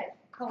mixture that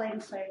Colleen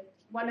so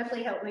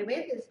wonderfully helped me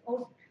with. It's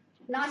all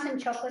nice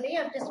and chocolatey.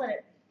 I've just let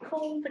it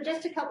cool for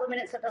just a couple of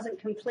minutes so it doesn't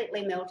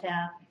completely melt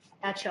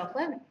our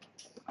chocolate.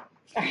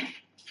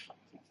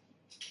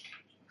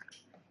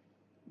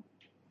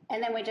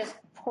 And then we're just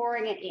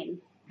pouring it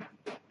in.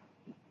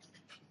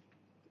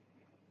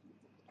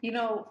 You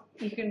know,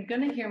 you're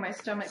going to hear my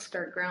stomach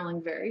start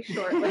growling very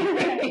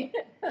shortly.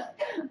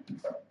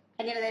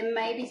 And you know, there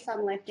may be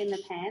some left in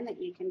the pan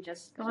that you can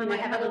just Go on, I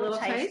have a little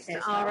taste.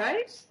 test. All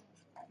right.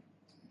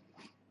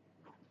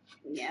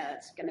 Yeah,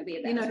 it's going to be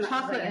about You know, as much as I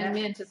chocolate and have.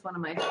 mint is one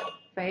of my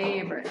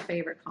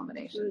favorite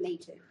combinations. Me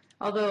too.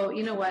 Although,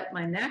 you know what,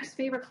 my next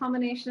favorite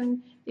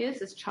combination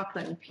is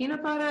chocolate and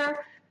peanut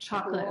butter,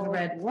 chocolate and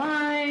red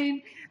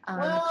wine,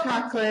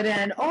 chocolate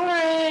and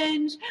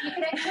orange. You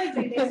can actually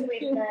do this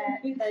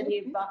with the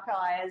new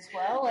Buckeye as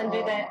well, and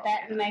do that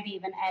and maybe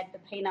even add the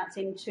peanuts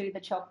into the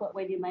chocolate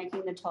when you're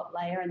making the top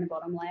layer and the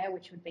bottom layer,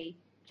 which would be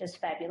just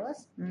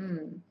fabulous.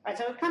 Mm. Right,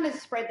 so we've kind of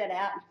spread that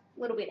out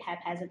a little bit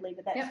haphazardly,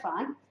 but that's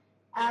fine.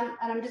 And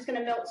I'm just going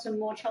to melt some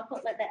more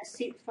chocolate, let that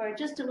sit for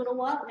just a little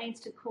while. It needs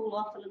to cool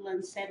off a little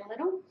and set a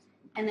little.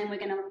 And then we're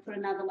going to put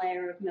another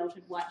layer of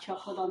melted white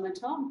chocolate on the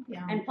top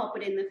and pop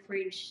it in the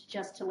fridge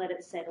just to let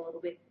it set a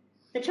little bit.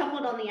 The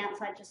chocolate on the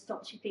outside just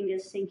stops your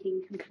fingers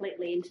sinking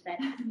completely into that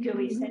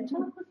gooey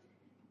centre,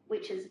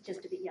 which is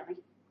just a bit yummy.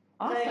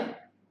 Awesome. So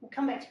we'll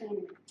come back to you in a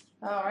minute.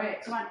 All right.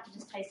 You might have to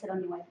just taste it on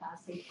your way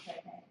past, see if it's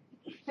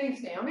okay.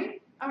 Thanks, Naomi.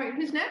 All right,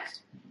 who's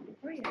next?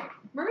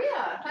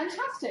 Maria,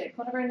 fantastic.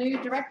 One of our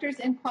new directors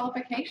in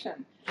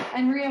qualification.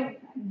 And Maria,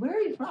 where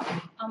are you from?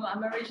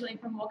 I'm originally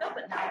from Wagga,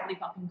 but now I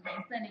live up in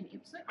Queensland in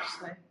Ipswich.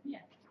 So yeah.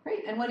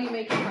 Great. And what are you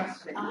making for us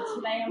today?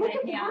 Today I'm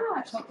making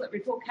a chocolate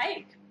ripple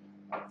cake.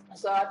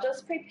 So I've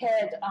just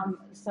prepared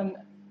some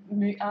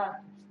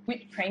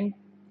whipped cream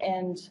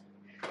and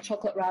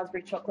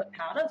raspberry chocolate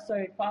powder.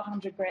 So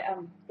 500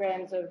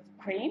 grams of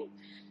cream,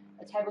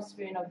 a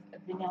tablespoon of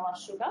vanilla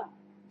sugar,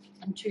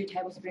 and 2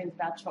 tablespoons of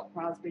our chopped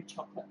raspberry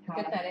chocolate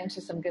powder. Get that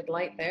into some good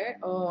light there.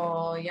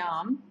 Oh,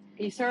 yum.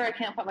 Are you sorry I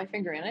can't put my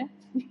finger in it?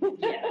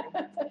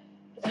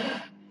 Yeah.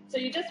 So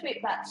you just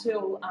whip that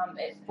till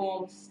it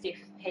forms stiff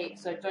heat.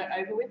 So don't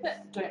over whip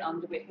it, don't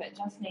under whip it. It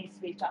just needs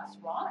to be just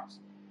right.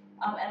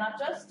 And I've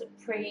just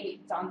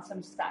pre-done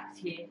some stacks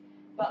here.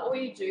 But all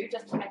you do,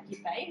 just to make your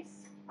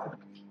base,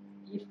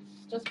 you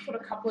just put a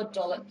couple of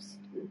dollops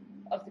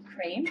of the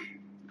cream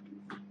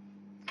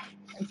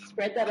and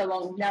spread that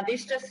along. Now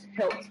this just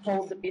helps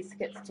hold the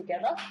biscuits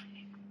together.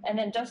 And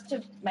then just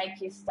to make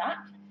your stack,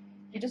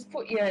 you just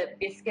put your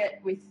biscuit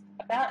with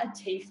about a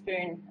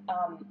teaspoon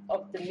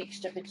of the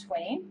mixture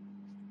between,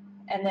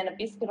 and then a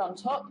biscuit on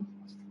top.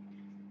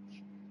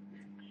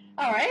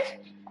 All right.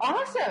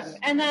 Awesome.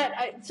 And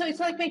that, so it's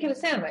like making a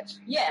sandwich.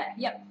 Yeah,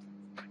 yep.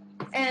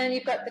 And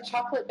you've got the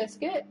chocolate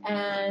biscuit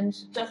and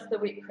Just the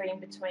whipped cream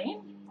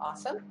between.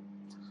 awesome.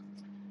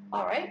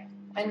 All right.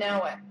 And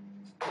now what?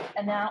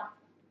 And now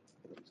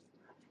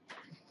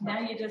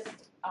you just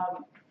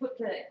put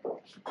the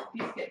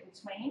biscuit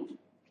between.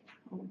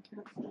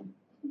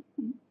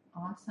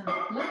 Awesome.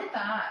 Look at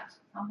that.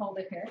 I'll hold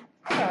it here.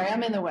 Sorry,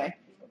 I'm in the way.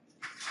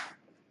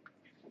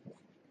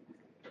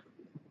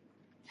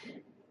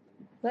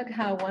 Look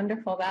how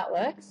wonderful that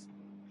looks.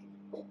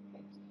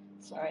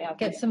 Sorry, I'll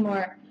Get some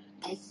more,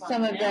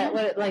 some of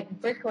that, like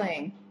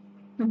bricklaying.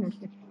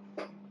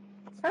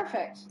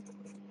 Perfect.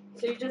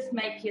 So you just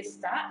make your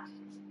stack,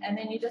 and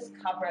then you just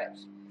cover it.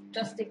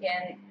 Just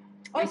again.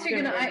 Oh, so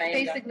you're gonna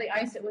remainder. basically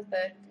ice it with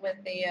the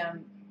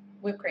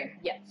whipped cream.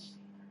 Yes.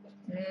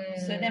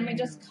 So then we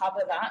just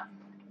cover that.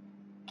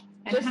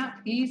 And how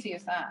easy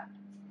is that?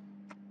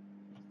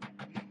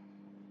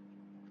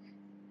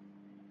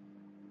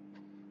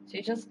 So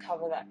you just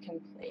cover that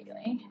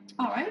completely.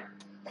 All right.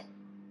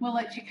 We'll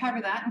let you cover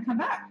that and come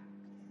back.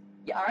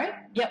 Yeah. All right?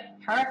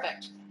 Yep.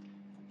 Perfect.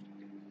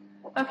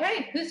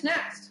 Okay, who's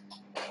next?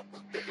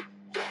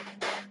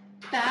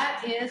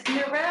 That is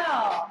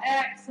Narelle.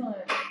 Excellent.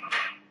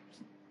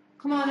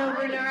 Come on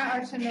over,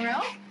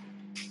 Narelle.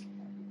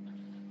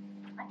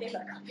 I gave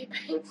her coffee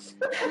paints.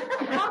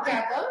 I'll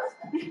grab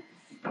those.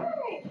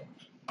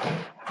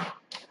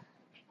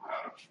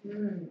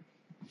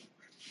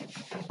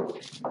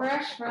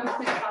 Fresh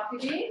roasted coffee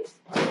beans.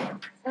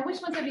 And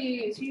which ones have you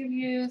used? You've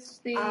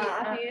used the...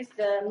 I've used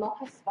the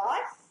mocha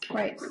spice.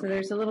 Right, so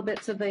there's a little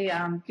bits of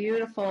the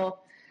beautiful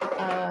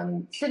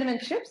cinnamon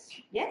chips.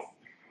 Yes.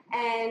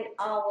 And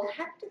I will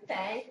have to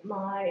thank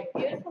my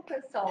beautiful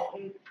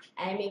consultant,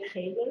 Amy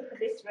Keegan, for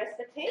this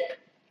recipe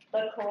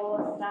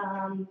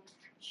because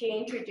she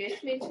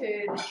introduced me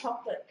to the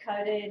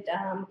chocolate-coated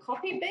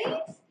coffee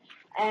beans,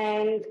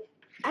 and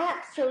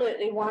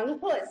absolutely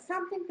wonderful. It's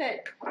something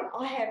that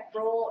I have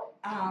brought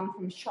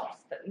from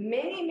shops but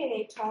many,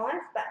 many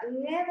times, but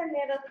never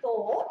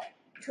thought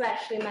to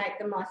actually make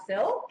them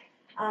myself.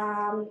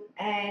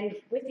 And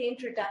with the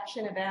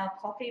introduction of our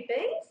coffee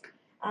beans,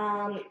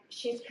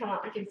 she's come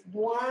up with this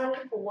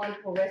wonderful,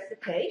 wonderful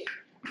recipe.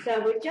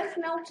 So we've just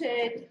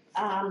melted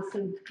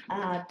some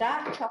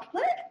dark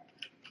chocolate.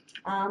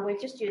 We've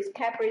just used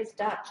Cadbury's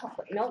dark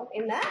chocolate milk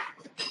in that.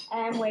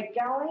 And we're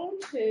going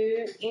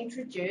to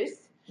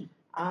introduce,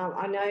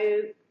 I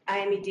know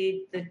Amy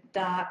did the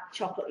dark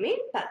chocolate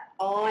mint, but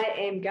I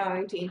am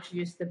going to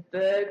introduce the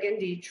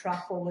burgundy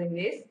truffle in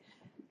this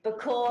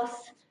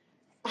because...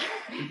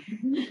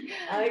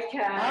 Okay.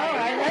 All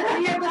right,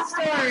 let's hear the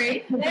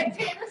story. Let's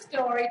hear the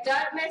story.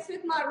 Don't mess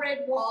with my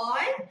red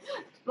wine.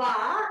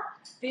 But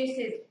this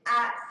is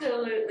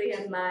absolutely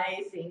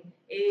amazing.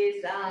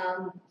 Is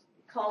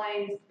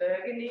Colleen's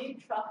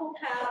burgundy truffle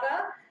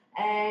powder,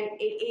 and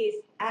it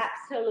is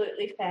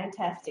absolutely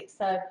fantastic.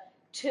 So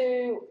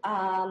to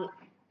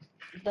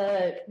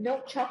the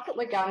milk chocolate,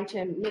 we're going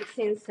to mix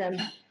in some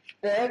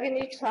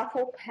burgundy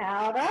truffle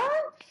powder,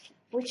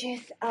 which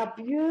is a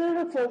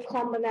beautiful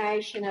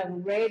combination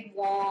of red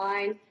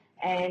wine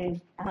and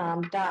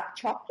dark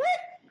chocolate.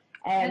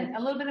 And a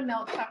little bit of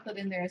milk chocolate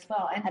in there as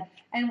well.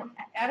 And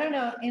I don't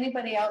know if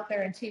anybody out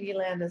there in TV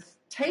land has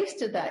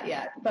tasted that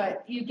yet,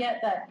 but you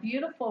get that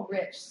beautiful,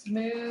 rich,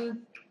 smooth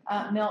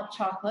milk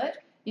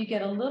chocolate. you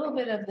get a little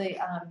bit of the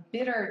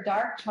bitter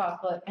dark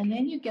chocolate, and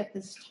then you get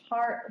this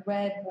tart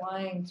red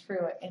wine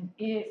through it, and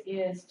it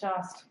is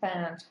just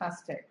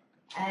fantastic.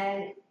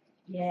 And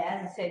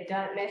yeah, as I said,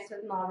 don't mess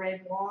with my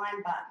red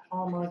wine, but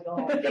oh my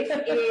God, this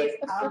is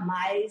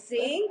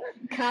amazing.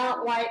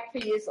 Can't wait for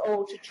you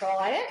all to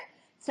try it.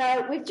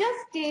 So we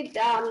just did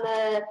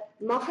the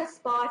mocha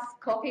spice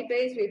coffee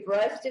beans. We've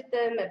roasted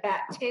them about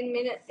 10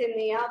 minutes in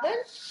the oven,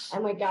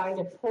 and we're going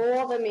to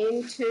pour them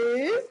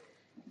into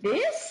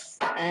this,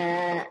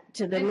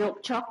 to the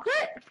milk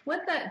chocolate.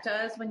 What that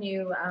does when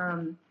you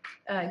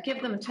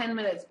give them 10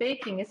 minutes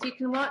baking is you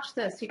can watch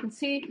this. You can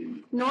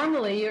see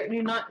normally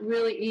you're not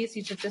really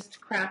easy to just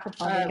crack a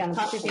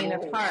coffee bean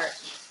apart.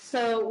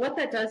 So what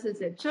that does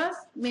is it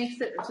just makes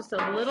it just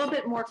a little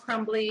bit more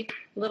crumbly,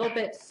 a little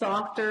bit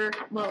softer,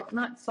 well,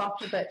 not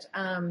softer, but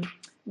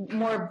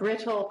more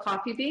brittle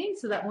coffee bean,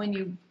 so that when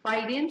you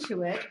bite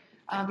into it,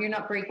 you're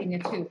not breaking a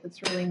tooth.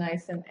 It's really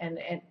nice and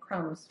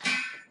crumbs.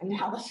 And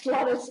now the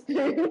slotted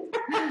spoon.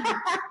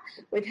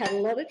 We've had a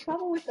lot of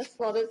trouble with the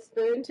slotted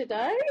spoon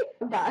today,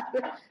 but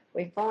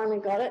we finally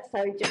got it.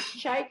 So just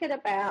shake it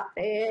about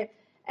there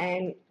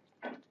and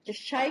just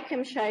shake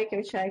them,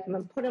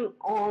 and put them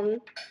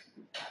on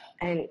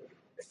and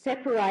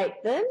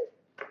separate them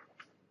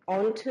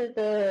onto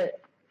the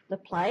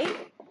plate.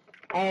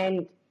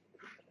 And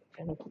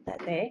I'm going to put that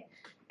there.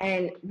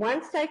 And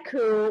once they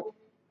cool,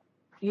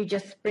 you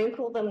just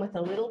sprinkle them with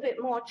a little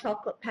bit more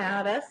chocolate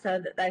powder so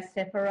that they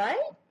separate.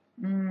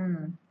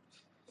 And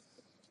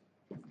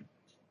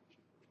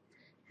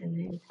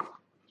then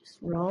just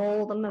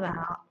roll them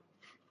about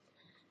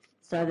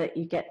so that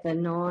you get the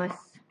nice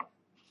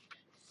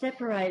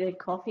separated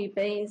coffee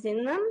beans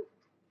in them.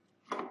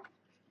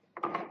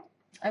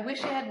 I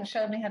wish you hadn't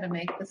showed me how to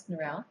make this,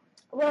 Narelle.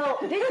 Well,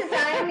 this is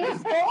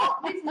Amy's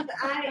fault. This is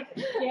Amy.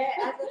 Yeah,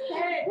 as I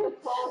said,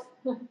 of course,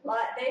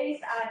 like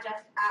these are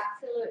just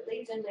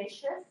absolutely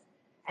delicious.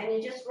 And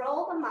you just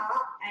roll them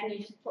up and you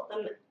just put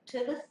them to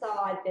the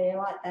side there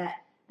like that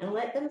and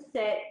let them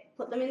set,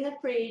 put them in the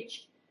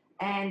fridge,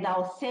 and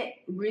they'll set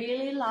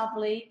really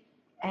lovely.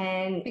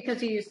 And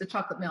because you use the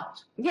chocolate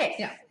melt. Yes.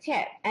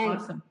 Yeah. And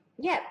awesome.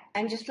 Yeah,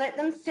 and just let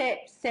them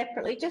set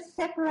separately. Just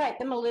separate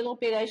them a little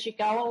bit as you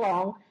go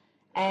along,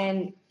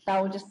 and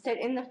they'll just sit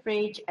in the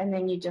fridge, and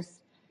then you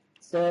just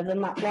serve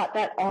them up like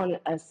that on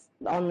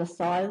the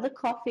side of the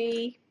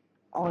coffee,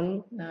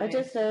 on a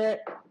dessert.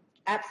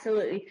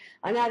 Absolutely.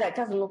 I know that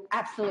doesn't look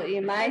absolutely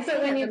amazing.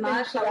 So when you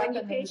finish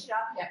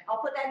up, I'll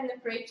put that in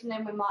the fridge, and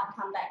then we might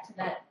come back to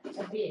that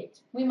a bit.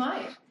 We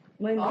might.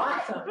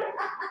 Awesome.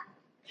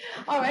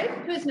 All right,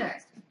 who's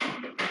next?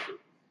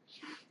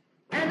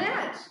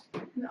 Annette.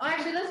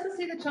 Actually, let's go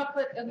see the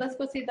chocolate. Let's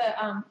go see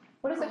the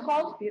what is it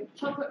called?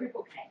 Chocolate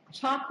ripple cake.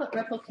 Chocolate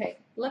ripple cake.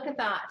 Look at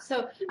that.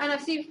 So, and I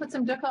see you put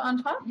some dukkha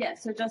on top. Yeah,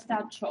 so just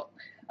our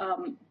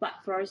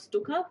black forest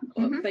dukkha,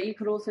 but you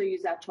could also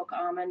use our choc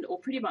almond or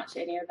pretty much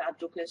any of our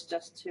dukkahs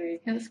just to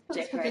let's put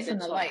this in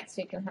the light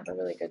so you can have a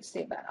really good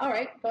see of that. All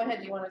right, go ahead.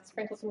 Do you want to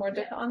sprinkle some more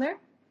dukkha on there?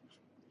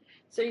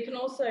 So you can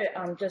also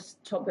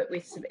just top it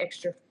with some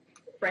extra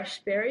fresh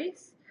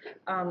berries.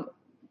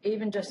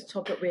 Even just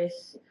top it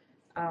with.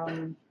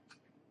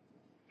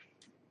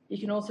 You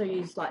can also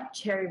use like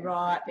cherry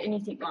ripe,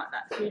 anything like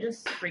that. So you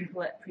just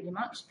sprinkle it pretty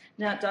much.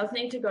 Now it does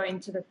need to go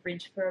into the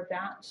fridge for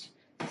about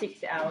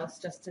 6 hours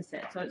just to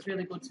set. So it's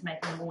really good to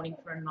make in the morning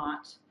for a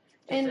night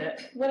dessert.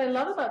 And what I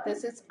love about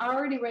this, it's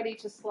already ready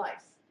to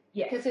slice.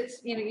 Yeah. Because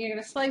it's, you're going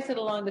to slice it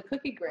along the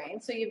cookie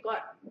grain. So you've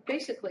got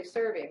basically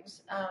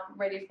servings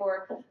ready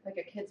for like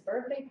a kid's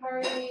birthday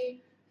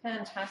party.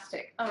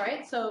 Fantastic. All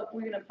right. So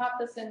we're going to pop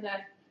this in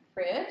the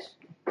fridge.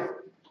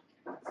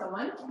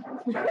 Someone.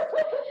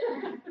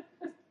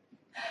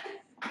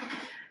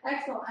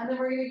 Excellent. And then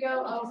we're going to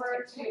go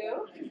over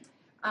to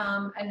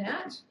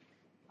Annette.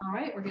 All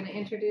right. We're going to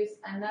introduce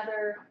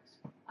another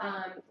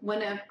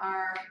one of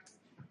our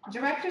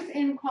directors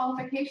in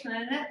qualification.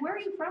 Annette, where are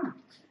you from?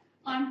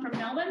 I'm from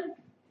Melbourne,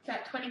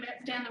 about 20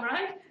 minutes down the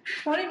road.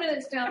 20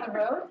 minutes down the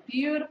road.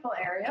 Beautiful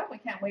area. We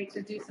can't wait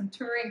to do some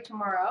touring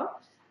tomorrow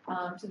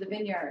to the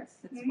vineyards.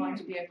 It's going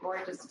to be a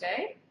gorgeous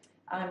day,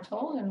 I'm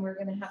told, and we're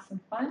going to have some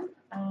fun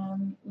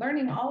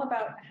learning all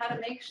about how to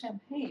make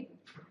champagne,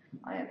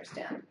 I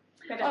understand.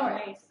 All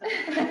right.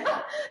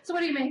 So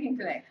what are you making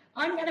today?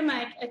 I'm going to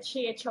make a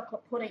chia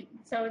chocolate pudding.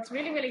 So it's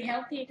really, really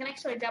healthy. You can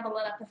actually double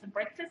it up as a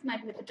breakfast,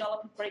 maybe with a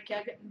dollop of Greek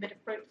yogurt and a bit of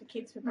fruit for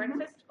kids for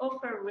breakfast, or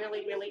for a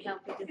really, really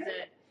healthy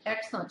dessert.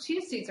 Excellent.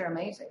 Chia seeds are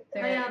amazing.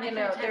 They're,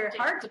 they're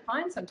hard to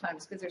find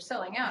sometimes because they're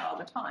selling out all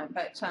the time,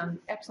 but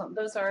excellent.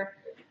 Those are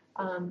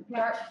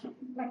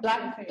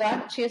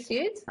black chia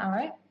seeds. All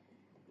right.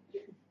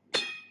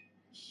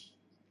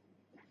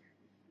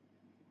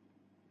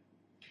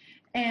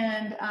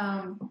 And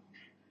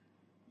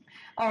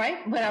all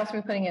right, what else are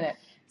we putting in it?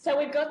 So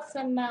we've got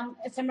some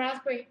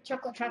raspberry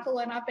chocolate truffle,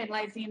 and I've been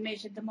lazy and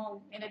measured them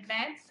all in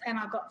advance. And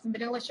I've got some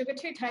vanilla sugar,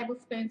 2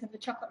 tablespoons of the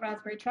chocolate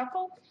raspberry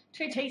truffle,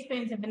 2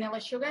 teaspoons of vanilla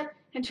sugar,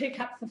 and 2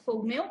 cups of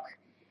full milk.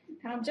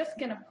 And I'm just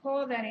going to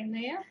pour that in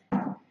there.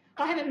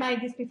 I haven't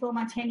made this before.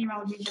 My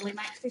 10-year-old usually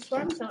makes this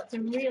one, so it's a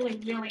really,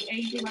 really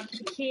easy one for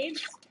the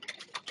kids.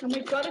 And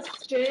we've got to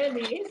stir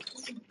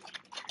this.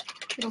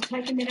 It'll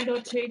take a minute or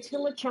two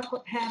till the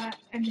chocolate powder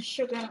and the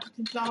sugar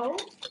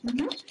dissolve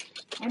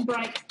and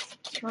breaks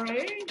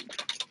through.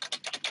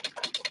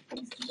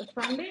 This is the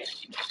front bit.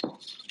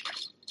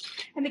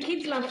 And the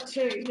kids love it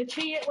too.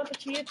 What the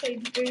chia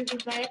seeds do is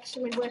they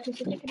actually work as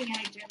a thickening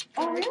agent.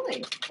 Oh,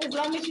 really? As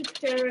long as you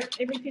stir it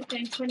every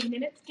 15, 20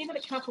 minutes, give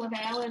it a couple of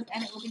hours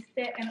and it will be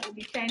set and it will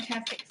be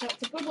fantastic. So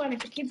it's a good one if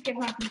the kids get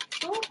home from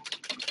school.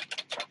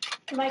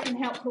 They can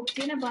help cook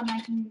dinner by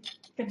making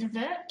the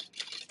dessert.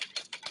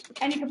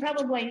 And you can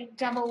probably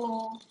double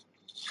or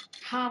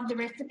halve the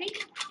recipe.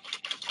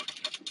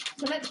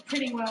 So that's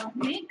pretty well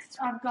mixed.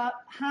 I've got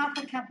half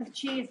a cup of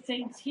chia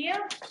seeds here.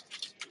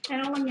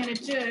 And all I'm going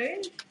to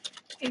do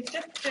is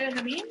just stir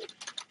them in.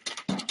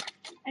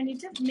 And you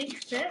just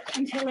mix it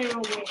until they're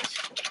all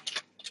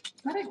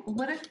wet.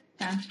 What a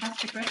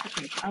fantastic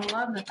recipe. I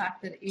love the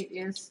fact that it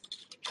is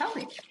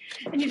healthy.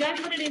 And you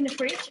don't put it in the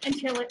fridge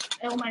until it's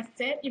almost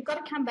set. You've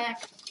got to come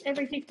back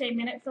every 15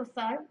 minutes or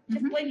so.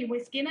 Just leave your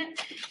whisk in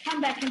it.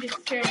 Come back and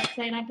just stir it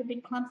so you don't have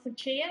big clumps of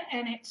chia,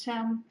 and it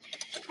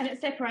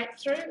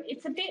separates through.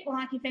 It's a bit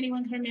like, if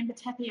anyone can remember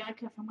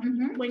tapioca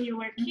from when you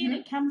were a kid.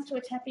 It comes to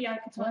a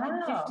tapioca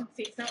type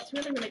consistency, so it's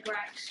really, really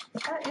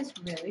great. That is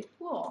really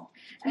cool.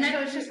 And so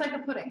it's just like a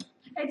pudding.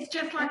 It's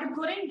just like a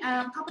pudding.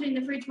 Pop it in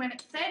the fridge when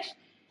it's set.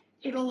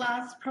 It'll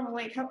last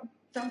probably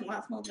doesn't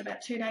last more than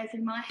about 2 days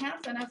in my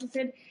house. And as I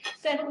said,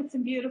 serve it with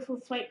some beautiful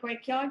sweet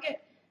Greek yogurt,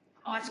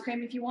 ice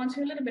cream if you want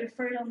to, a little bit of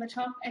fruit on the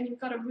top, and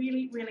you've got a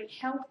really, really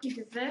healthy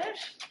dessert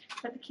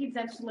that the kids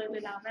absolutely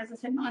love. As I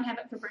said, mine have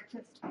it for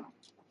breakfast.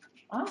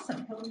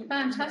 Awesome.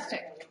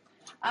 Fantastic.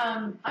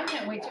 I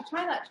can't wait to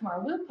try that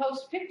tomorrow. We'll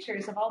post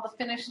pictures of all the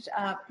finished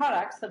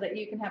products so that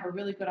you can have a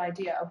really good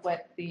idea of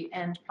what the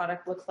end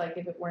product looks like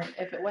if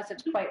it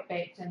wasn't quite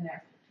baked in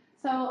there.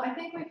 So I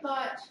think we've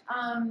got,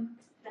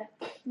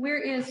 where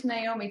is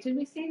Naomi? Did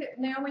we see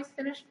Naomi's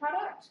finished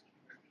product?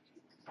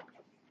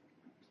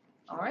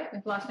 All right,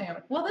 we've lost Naomi.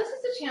 Well, this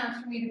is a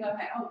chance for me to go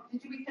ahead. Oh,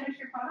 did we finish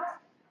your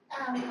product?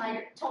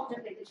 I topped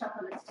it with the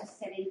chocolate. It's just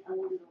setting a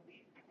little bit.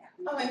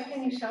 Oh, and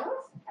can you show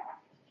us?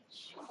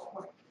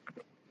 Sure.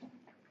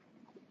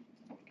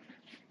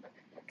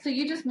 So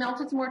you just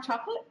melted some more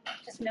chocolate?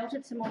 Just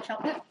melted some more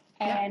chocolate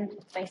and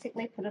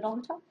basically put it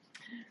on the top.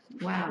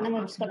 Wow. And then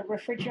we've just got to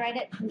refrigerate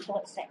it until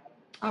it's set.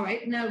 All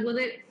right. Now, will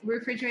it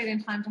refrigerate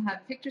in time to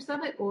have pictures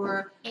of it,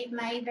 or? It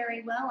may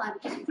very well. I'm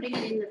just putting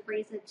it in the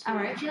freezer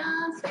to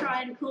just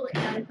try and cool it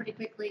down pretty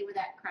quickly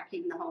without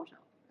cracking the whole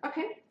top.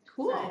 Okay,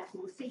 cool. So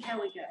we'll see how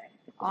we go.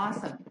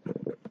 Awesome.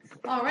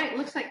 All right.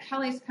 Looks like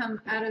Kelly's come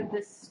out of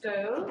the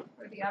stove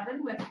or the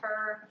oven with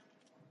her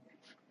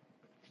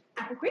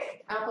Apple crisp.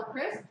 apple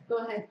crisp. Go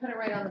ahead, put it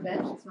right on the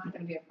bench. It's not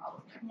going to be a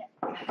problem.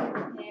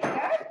 There we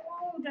go.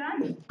 All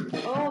done.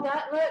 Oh,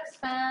 that looks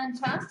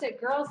fantastic.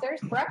 Girls,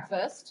 there's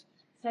breakfast.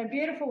 So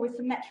beautiful with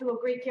some natural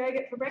Greek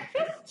yogurt for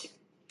breakfast.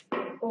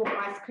 Or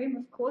ice cream,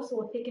 of course,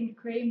 or thickened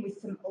cream with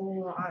some,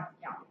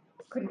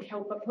 couldn't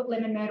help but put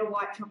lemon myrtle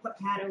white chocolate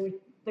powder with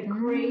the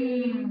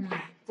cream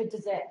for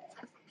dessert.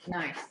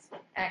 Nice.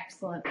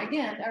 Excellent.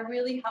 Again, a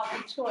really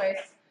healthy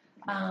choice.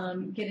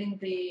 Getting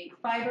the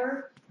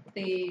fiber,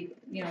 the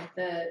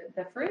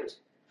fruit,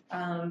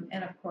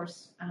 and of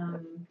course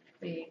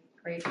the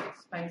great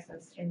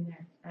spices in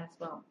there as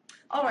well.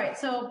 All right,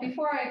 so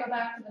before I go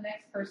back to the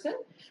next person,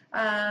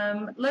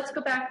 let's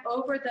go back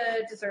over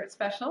the dessert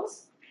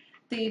specials.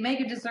 The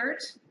mega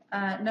dessert,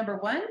 number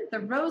 1, the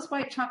rose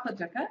white chocolate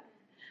dukkha,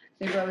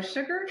 the rose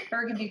sugar,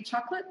 burgundy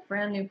chocolate,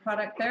 brand new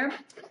product there,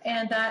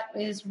 and that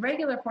is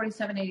regular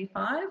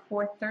 $47.85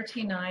 for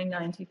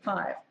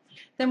 $39.95.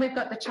 Then we've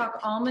got the choc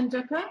almond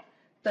dukkha,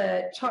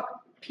 the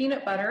choc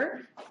peanut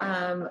butter,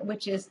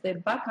 which is the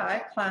Buckeye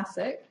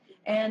Classic,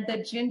 and the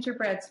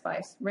gingerbread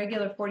spice,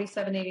 regular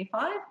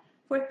 $47.85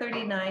 for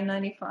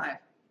 $39.95.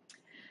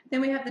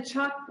 Then we have the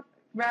choc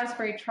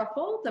raspberry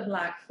truffle, the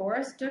Black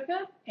Forest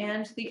dukkha,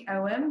 and the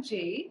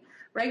OMG,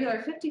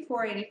 regular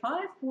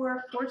 $54.85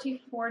 for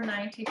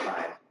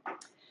 $44.95.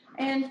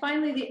 And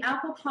finally, the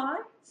apple pie,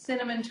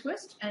 cinnamon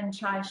twist, and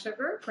chai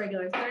sugar,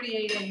 regular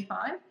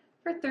 $38.85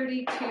 for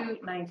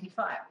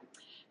 $32.95.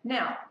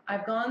 Now,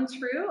 I've gone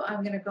through,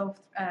 I'm going to go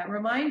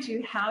remind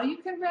you how you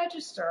can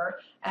register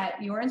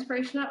at Your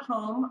Inspiration at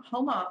Home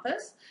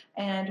office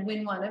and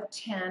win one of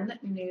 10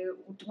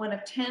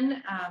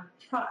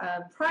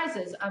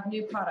 prizes of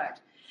new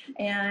product.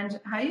 And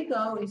how you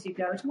go is you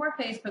go to our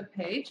Facebook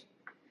page,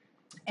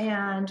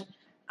 and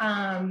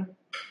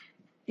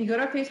you go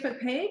to our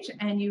Facebook page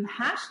and you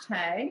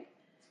hashtag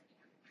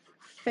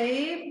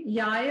Fave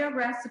YIAH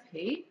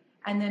recipe,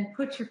 and then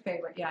put your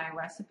favorite YIAH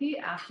recipe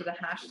after the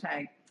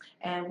hashtag.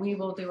 And we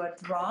will do a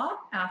draw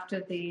after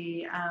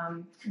the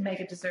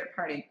mega dessert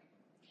party.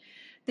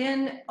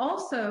 Then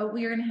also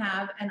we are going to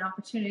have an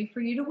opportunity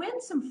for you to win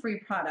some free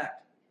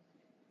product,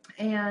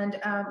 and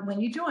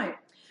when you join.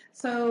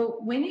 So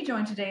when you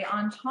join today,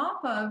 on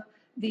top of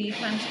the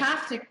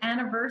fantastic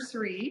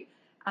anniversary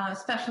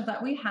special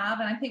that we have.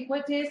 And I think,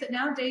 what day is it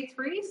now? Day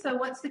 3. So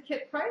what's the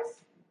kit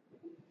price?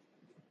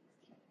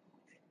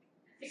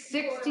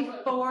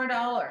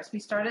 $64. We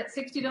started at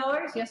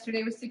 $60.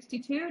 Yesterday was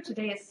 $62.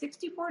 Today is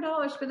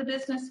 $64 for the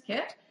business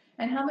kit.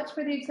 And how much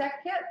for the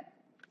exec kit?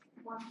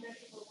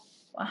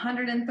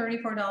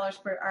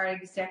 $134 for our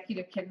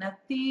executive kit. Now,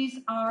 these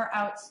are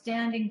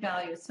outstanding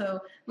values. So,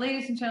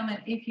 ladies and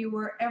gentlemen, if you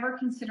were ever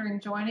considering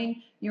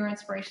joining Your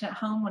Inspiration at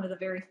Home, one of the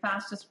very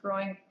fastest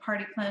growing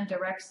party plan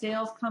direct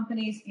sales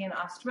companies in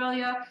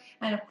Australia,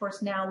 and of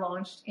course now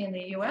launched in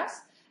the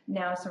US,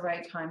 now is the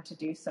right time to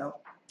do so.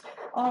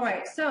 All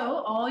right,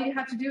 so all you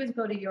have to do is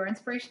go to Your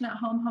Inspiration at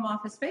Home Home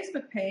Office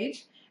Facebook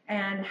page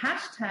and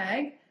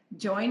hashtag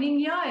joining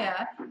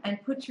YIAH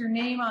and put your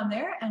name on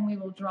there, and we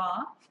will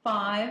draw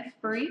 5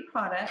 free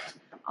product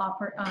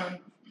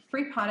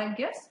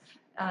gifts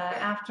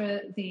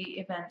after the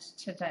event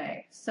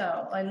today.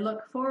 So I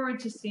look forward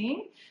to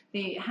seeing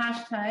the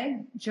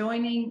hashtag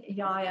joining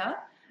YIAH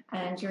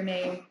and your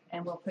name,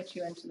 and we'll put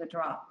you into the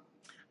draw.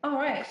 All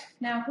right,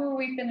 now who are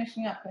we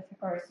finishing up with?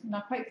 Or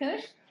not quite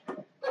finished?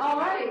 All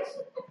right.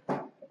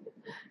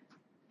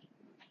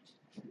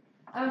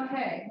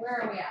 Okay,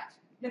 where are we at?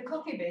 The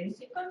coffee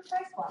beans, you've got to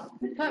taste one.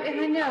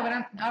 I know, but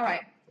I'm all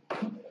right.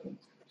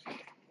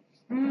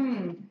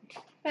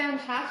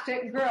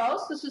 Fantastic,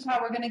 girls. This is how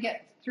we're going to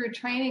get through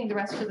training the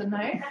rest of the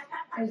night.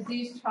 Is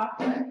these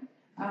chocolate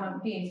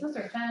beans? Those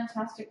are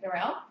fantastic,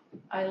 Narelle.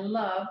 I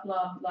love,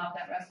 love, love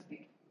that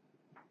recipe.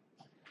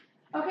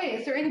 Okay,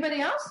 is there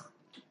anybody else?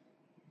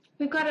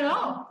 We've got it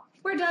all.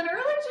 We're done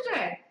early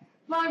today.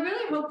 Well, I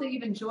really hope that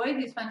you've enjoyed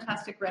these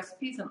fantastic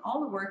recipes and all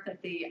the work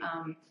that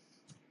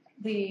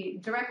the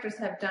directors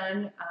have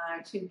done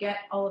to get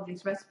all of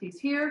these recipes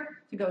here,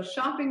 to go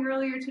shopping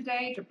earlier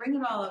today, to bring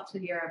it all out to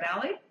the Yarra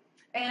Valley.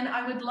 And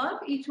I would love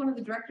each one of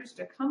the directors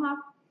to come up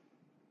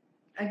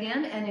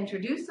again and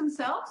introduce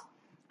themselves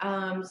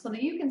so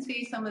that you can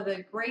see some of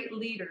the great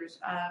leaders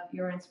of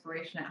Your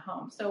Inspiration at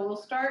Home. So we'll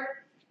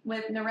start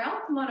with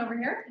Narelle. Come on over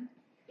here.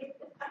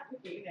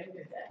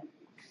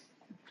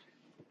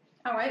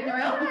 All right,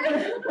 Narelle.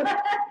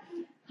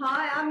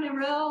 Hi, I'm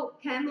Narelle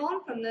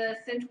Cameron from the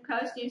Central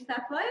Coast, New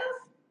South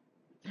Wales.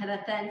 Have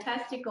a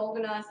fantastic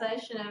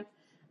organisation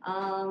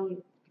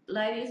of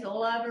ladies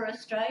all over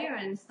Australia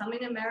and some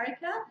in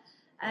America.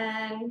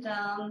 And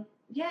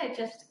yeah,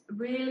 just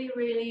really,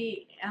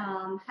 really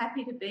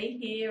happy to be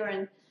here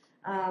and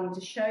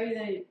to show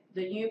you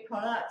the new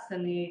products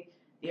and the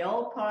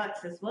old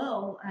products as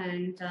well,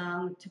 and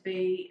to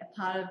be a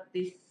part of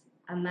this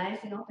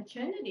amazing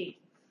opportunity.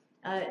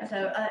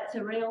 So it's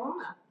a real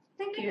honour.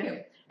 Thank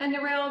you. And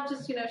Narelle,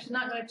 just, she's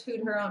not going to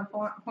toot her own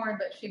horn,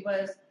 but she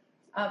was,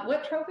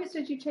 what trophies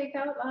did you take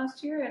out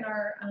last year in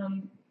our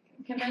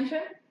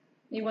convention?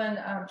 You won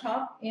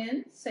top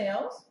in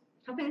sales.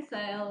 Top in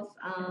sales.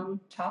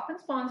 Top in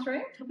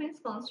sponsoring. Top in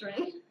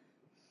sponsoring.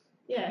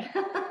 Yeah.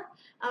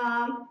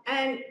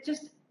 And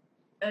just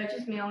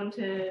urges me on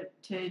to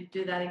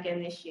do that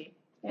again this year.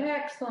 Yeah.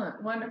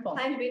 Excellent. Wonderful.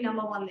 Plan to be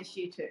 #1 this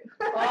year too.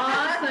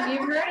 Awesome.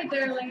 You've heard it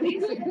there,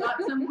 ladies. We've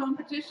got some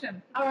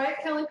competition. All right,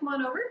 Kelly, come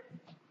on over.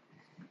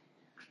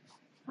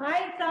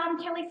 Hi,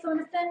 it's Kelly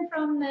Saunderson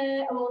from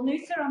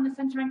Noosa on the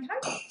Central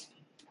Coast.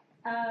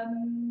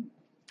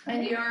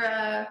 And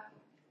you're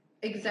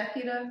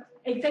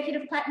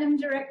Executive Platinum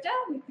Director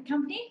with the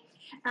company.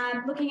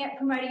 Looking at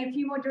promoting a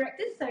few more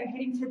directors, so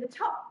heading to the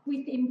top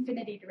with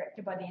Infinity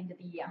Director by the end of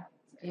the year.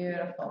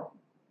 Beautiful.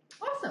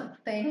 Awesome.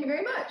 Thank you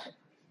very much.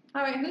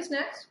 All right, who's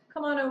next?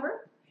 Come on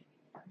over.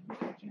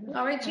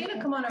 All right,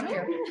 Gina, come on over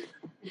here.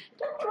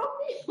 Don't drop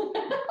me.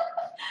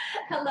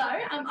 Hello,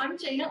 I'm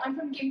Gina. I'm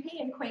from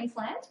Gympie in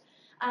Queensland.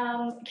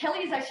 Kelly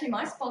is actually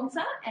my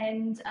sponsor,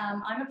 and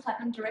I'm a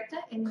Platinum Director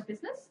in the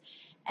business.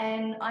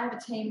 And I have a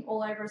team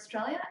all over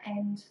Australia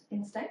and in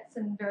the States,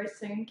 and very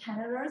soon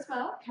Canada as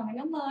well, coming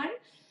online.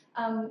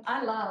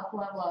 I love,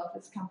 love, love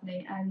this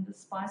company, and the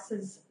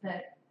spices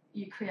that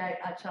you create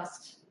are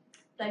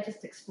they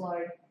just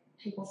explode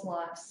people's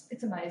lives.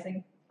 It's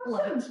amazing. I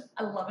love it.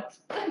 I love it.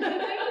 Thank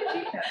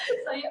you, Gina.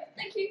 So yeah,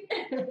 thank you.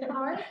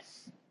 All right.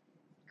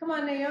 Come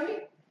on,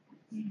 Naomi.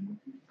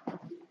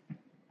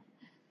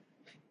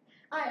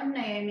 Hi, I'm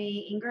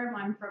Naomi Ingram.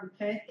 I'm from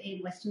Perth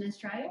in Western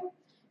Australia.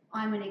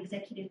 I'm an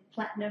Executive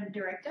Platinum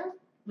Director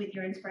with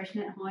Your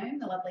Inspiration at Home.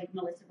 The lovely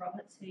Melissa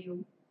Roberts, who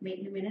you'll meet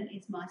in a minute,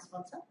 is my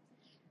sponsor.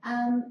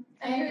 And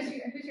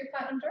who's your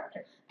Platinum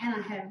Director? And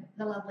I have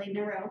the lovely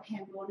Narelle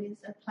Campbell,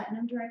 who's a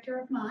Platinum Director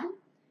of mine.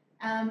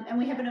 And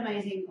we have an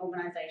amazing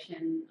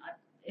organisation.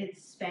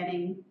 It's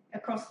spanning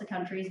across the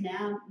countries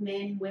now,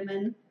 men,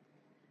 women,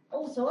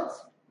 all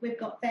sorts. We've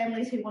got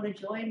families who want to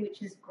join,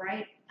 which is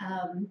great,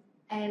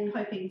 and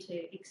hoping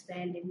to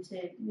expand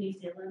into New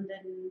Zealand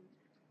and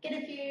get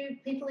a few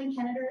people in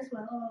Canada as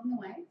well along the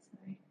way. So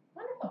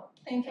wonderful.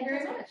 Thank you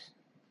very much.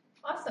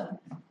 Awesome.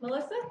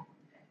 Melissa?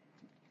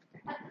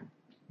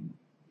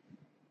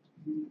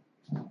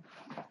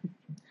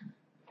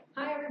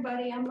 Hi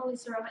everybody, I'm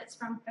Melissa Roberts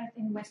from Perth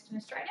in Western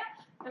Australia.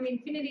 I'm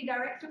Infinity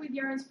Director with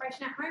Your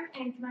Inspiration at Home,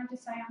 and can I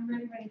just say I'm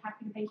really, really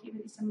happy to be here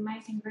with this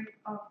amazing group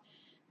of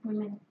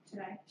women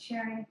today.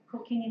 Sharing,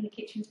 cooking in the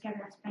kitchen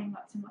together has been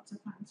lots and lots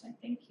of fun. So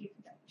thank you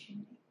for the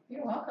opportunity.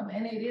 You're welcome.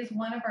 And it is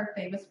one of our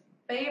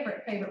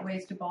favorite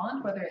ways to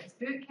bond, whether it's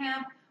boot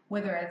camp,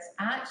 whether it's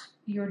at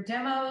your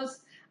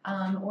demos,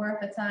 or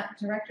if it's at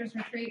director's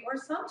retreat, or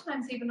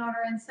sometimes even on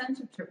our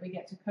incentive trip, we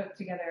get to cook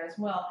together as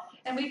well.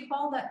 And we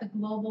call that the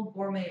global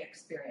gourmet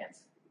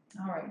experience.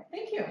 All right.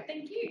 Thank you.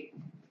 Thank you.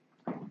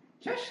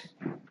 Trish.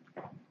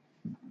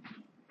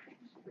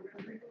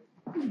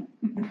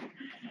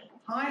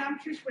 Hi, I'm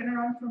Trish Winner.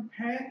 I'm from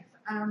Perth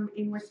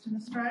in Western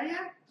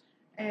Australia,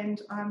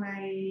 and I'm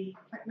a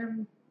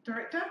platinum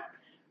director.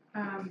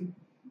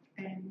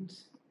 And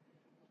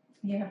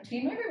You have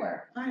team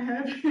everywhere. I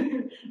have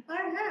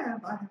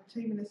a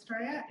team in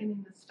Australia and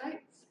in the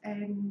States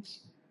and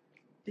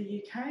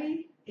the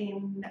UK,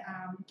 in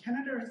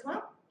Canada as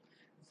well.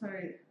 So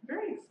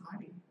very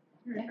exciting.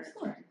 Very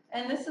Excellent.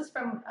 And this is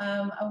from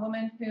a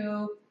woman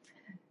who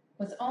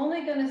was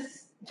only going to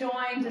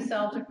join to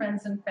sell to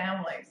friends and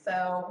family.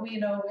 So we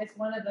know it's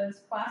one of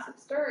those classic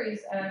stories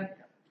of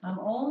I'm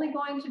only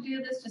going to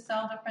do this to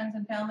sell to friends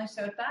and family.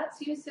 So if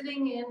that's you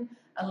sitting in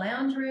a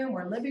lounge room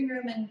or living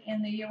room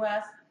in the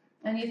US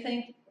and you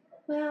think,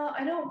 well,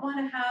 I don't want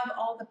to have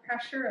all the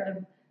pressure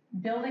of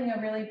building a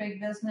really big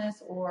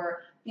business,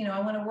 or, you know, I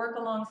want to work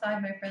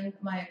alongside my friend,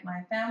 my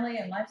family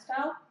and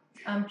lifestyle.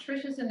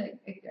 Trish is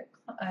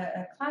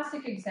a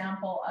classic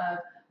example of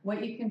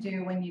what you can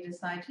do when you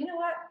decide, you know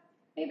what,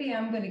 maybe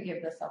I'm going to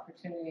give this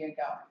opportunity a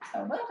go.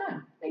 So well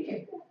done. Thank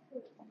you.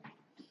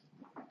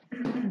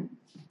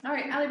 All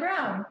right, Ali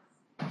Brown.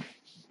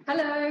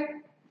 Hello,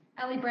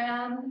 Ali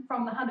Brown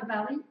from the Hunter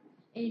Valley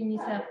in New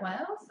South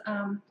Wales,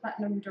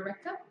 Platinum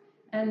Director,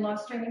 and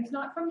live streaming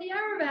tonight from the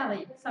Yarra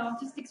Valley. So I've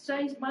just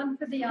exchanged one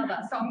for the other.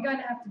 So I'm going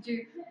to have to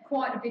do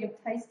quite a bit of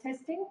taste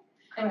testing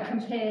and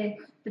compare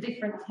the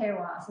different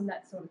terroirs and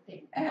that sort of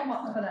thing. I'm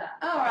up for that.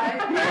 All right.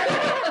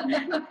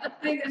 I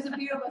think there's a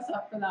few of us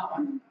up for that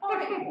one. All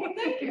right. Well,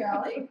 thank you,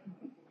 Ali.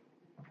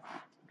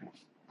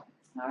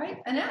 All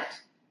right, Annette.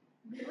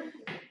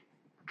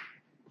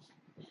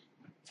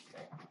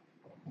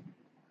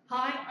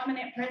 Hi, I'm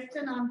Annette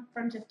Preston. I'm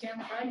from just down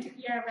the road,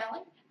 Yarra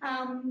Valley.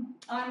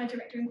 I'm a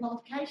director in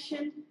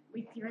qualification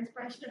with Your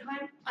Inspiration at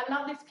Home. I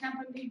love this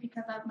company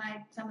because I've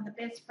made some of the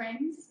best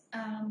friends.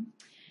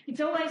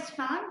 It's always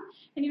fun.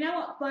 And you know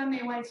what blew me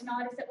away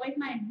tonight is that we've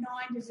made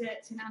 9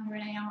 desserts in under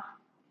an hour.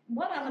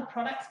 What other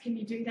products can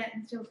you do that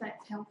and still say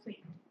it's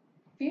healthy?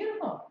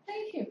 Beautiful.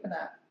 Thank you for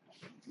that.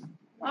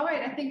 All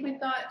right, I think we've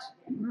got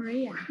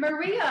Maria.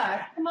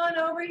 Maria. Come on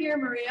over here,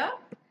 Maria.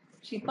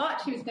 She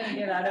thought she was going to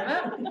get out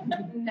of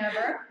it.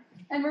 Never.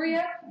 And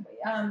Maria,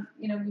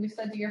 you know, you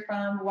said you're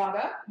from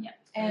YIAH,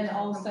 and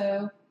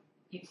also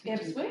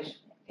Ipswich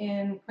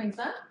in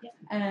Queensland. Yep.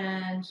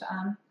 And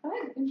go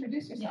ahead,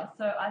 introduce yourself.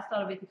 Yeah, so I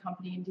started with the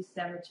company in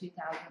December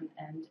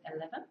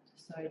 2011,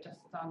 so just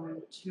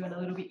 2 and a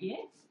little bit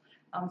years.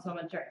 So I'm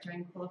a director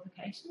in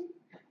qualification,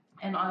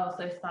 and I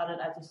also started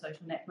as a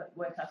social network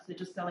worker, so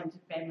just selling to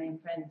family and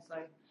friends. So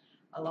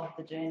I love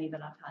the journey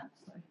that I've had.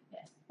 So yeah.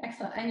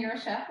 Excellent. And you're a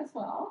chef as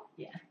well.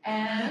 Yeah.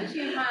 And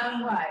you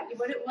have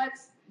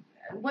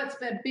what's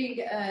the big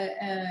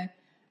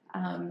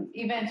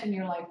event in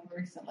your life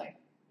recently?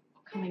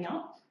 Coming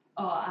up?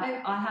 Oh,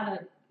 I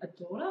had a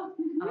daughter.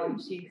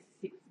 She's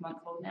 6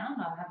 months old now,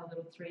 and I have a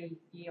little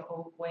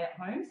 3-year-old boy at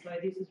home. So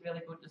this is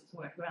really good just to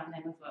work around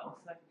them as well.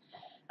 So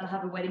I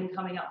have a wedding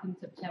coming up in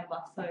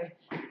September, so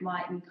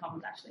my income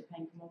is actually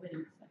paying for my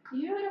wedding. So.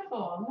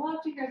 Beautiful.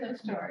 Love to hear those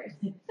stories.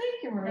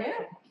 Thank you,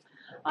 Maria.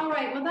 All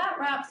right, well, that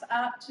wraps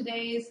up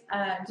today's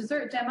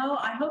dessert demo.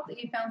 I hope that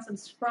you found some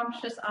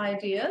scrumptious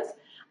ideas.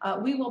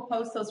 We will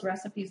post those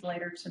recipes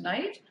later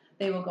tonight.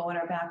 They will go in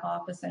our back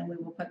office, and we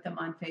will put them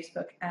on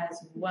Facebook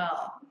as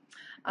well.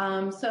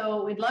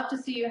 So we'd love to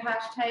see you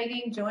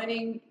hashtagging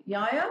joining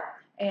YIAH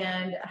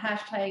and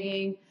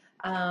hashtagging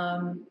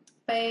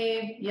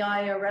fave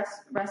YIAH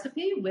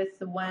recipe with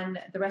the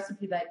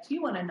recipe that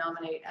you want to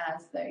nominate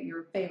as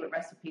your favorite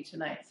recipe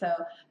tonight. So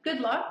good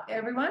luck,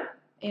 everyone.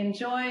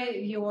 Enjoy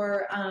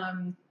your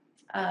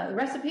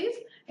recipes.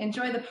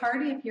 Enjoy the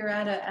party. If you're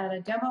at a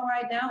demo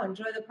right now,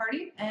 enjoy the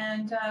party.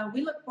 And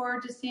we look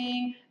forward to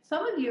seeing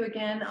some of you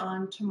again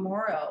on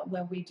tomorrow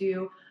when we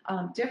do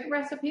different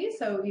recipes.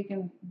 So you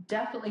can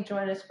definitely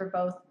join us for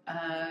both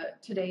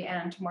today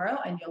and tomorrow,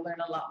 and you'll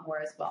learn a lot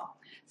more as well.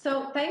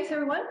 So thanks,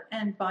 everyone,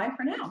 and bye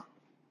for now.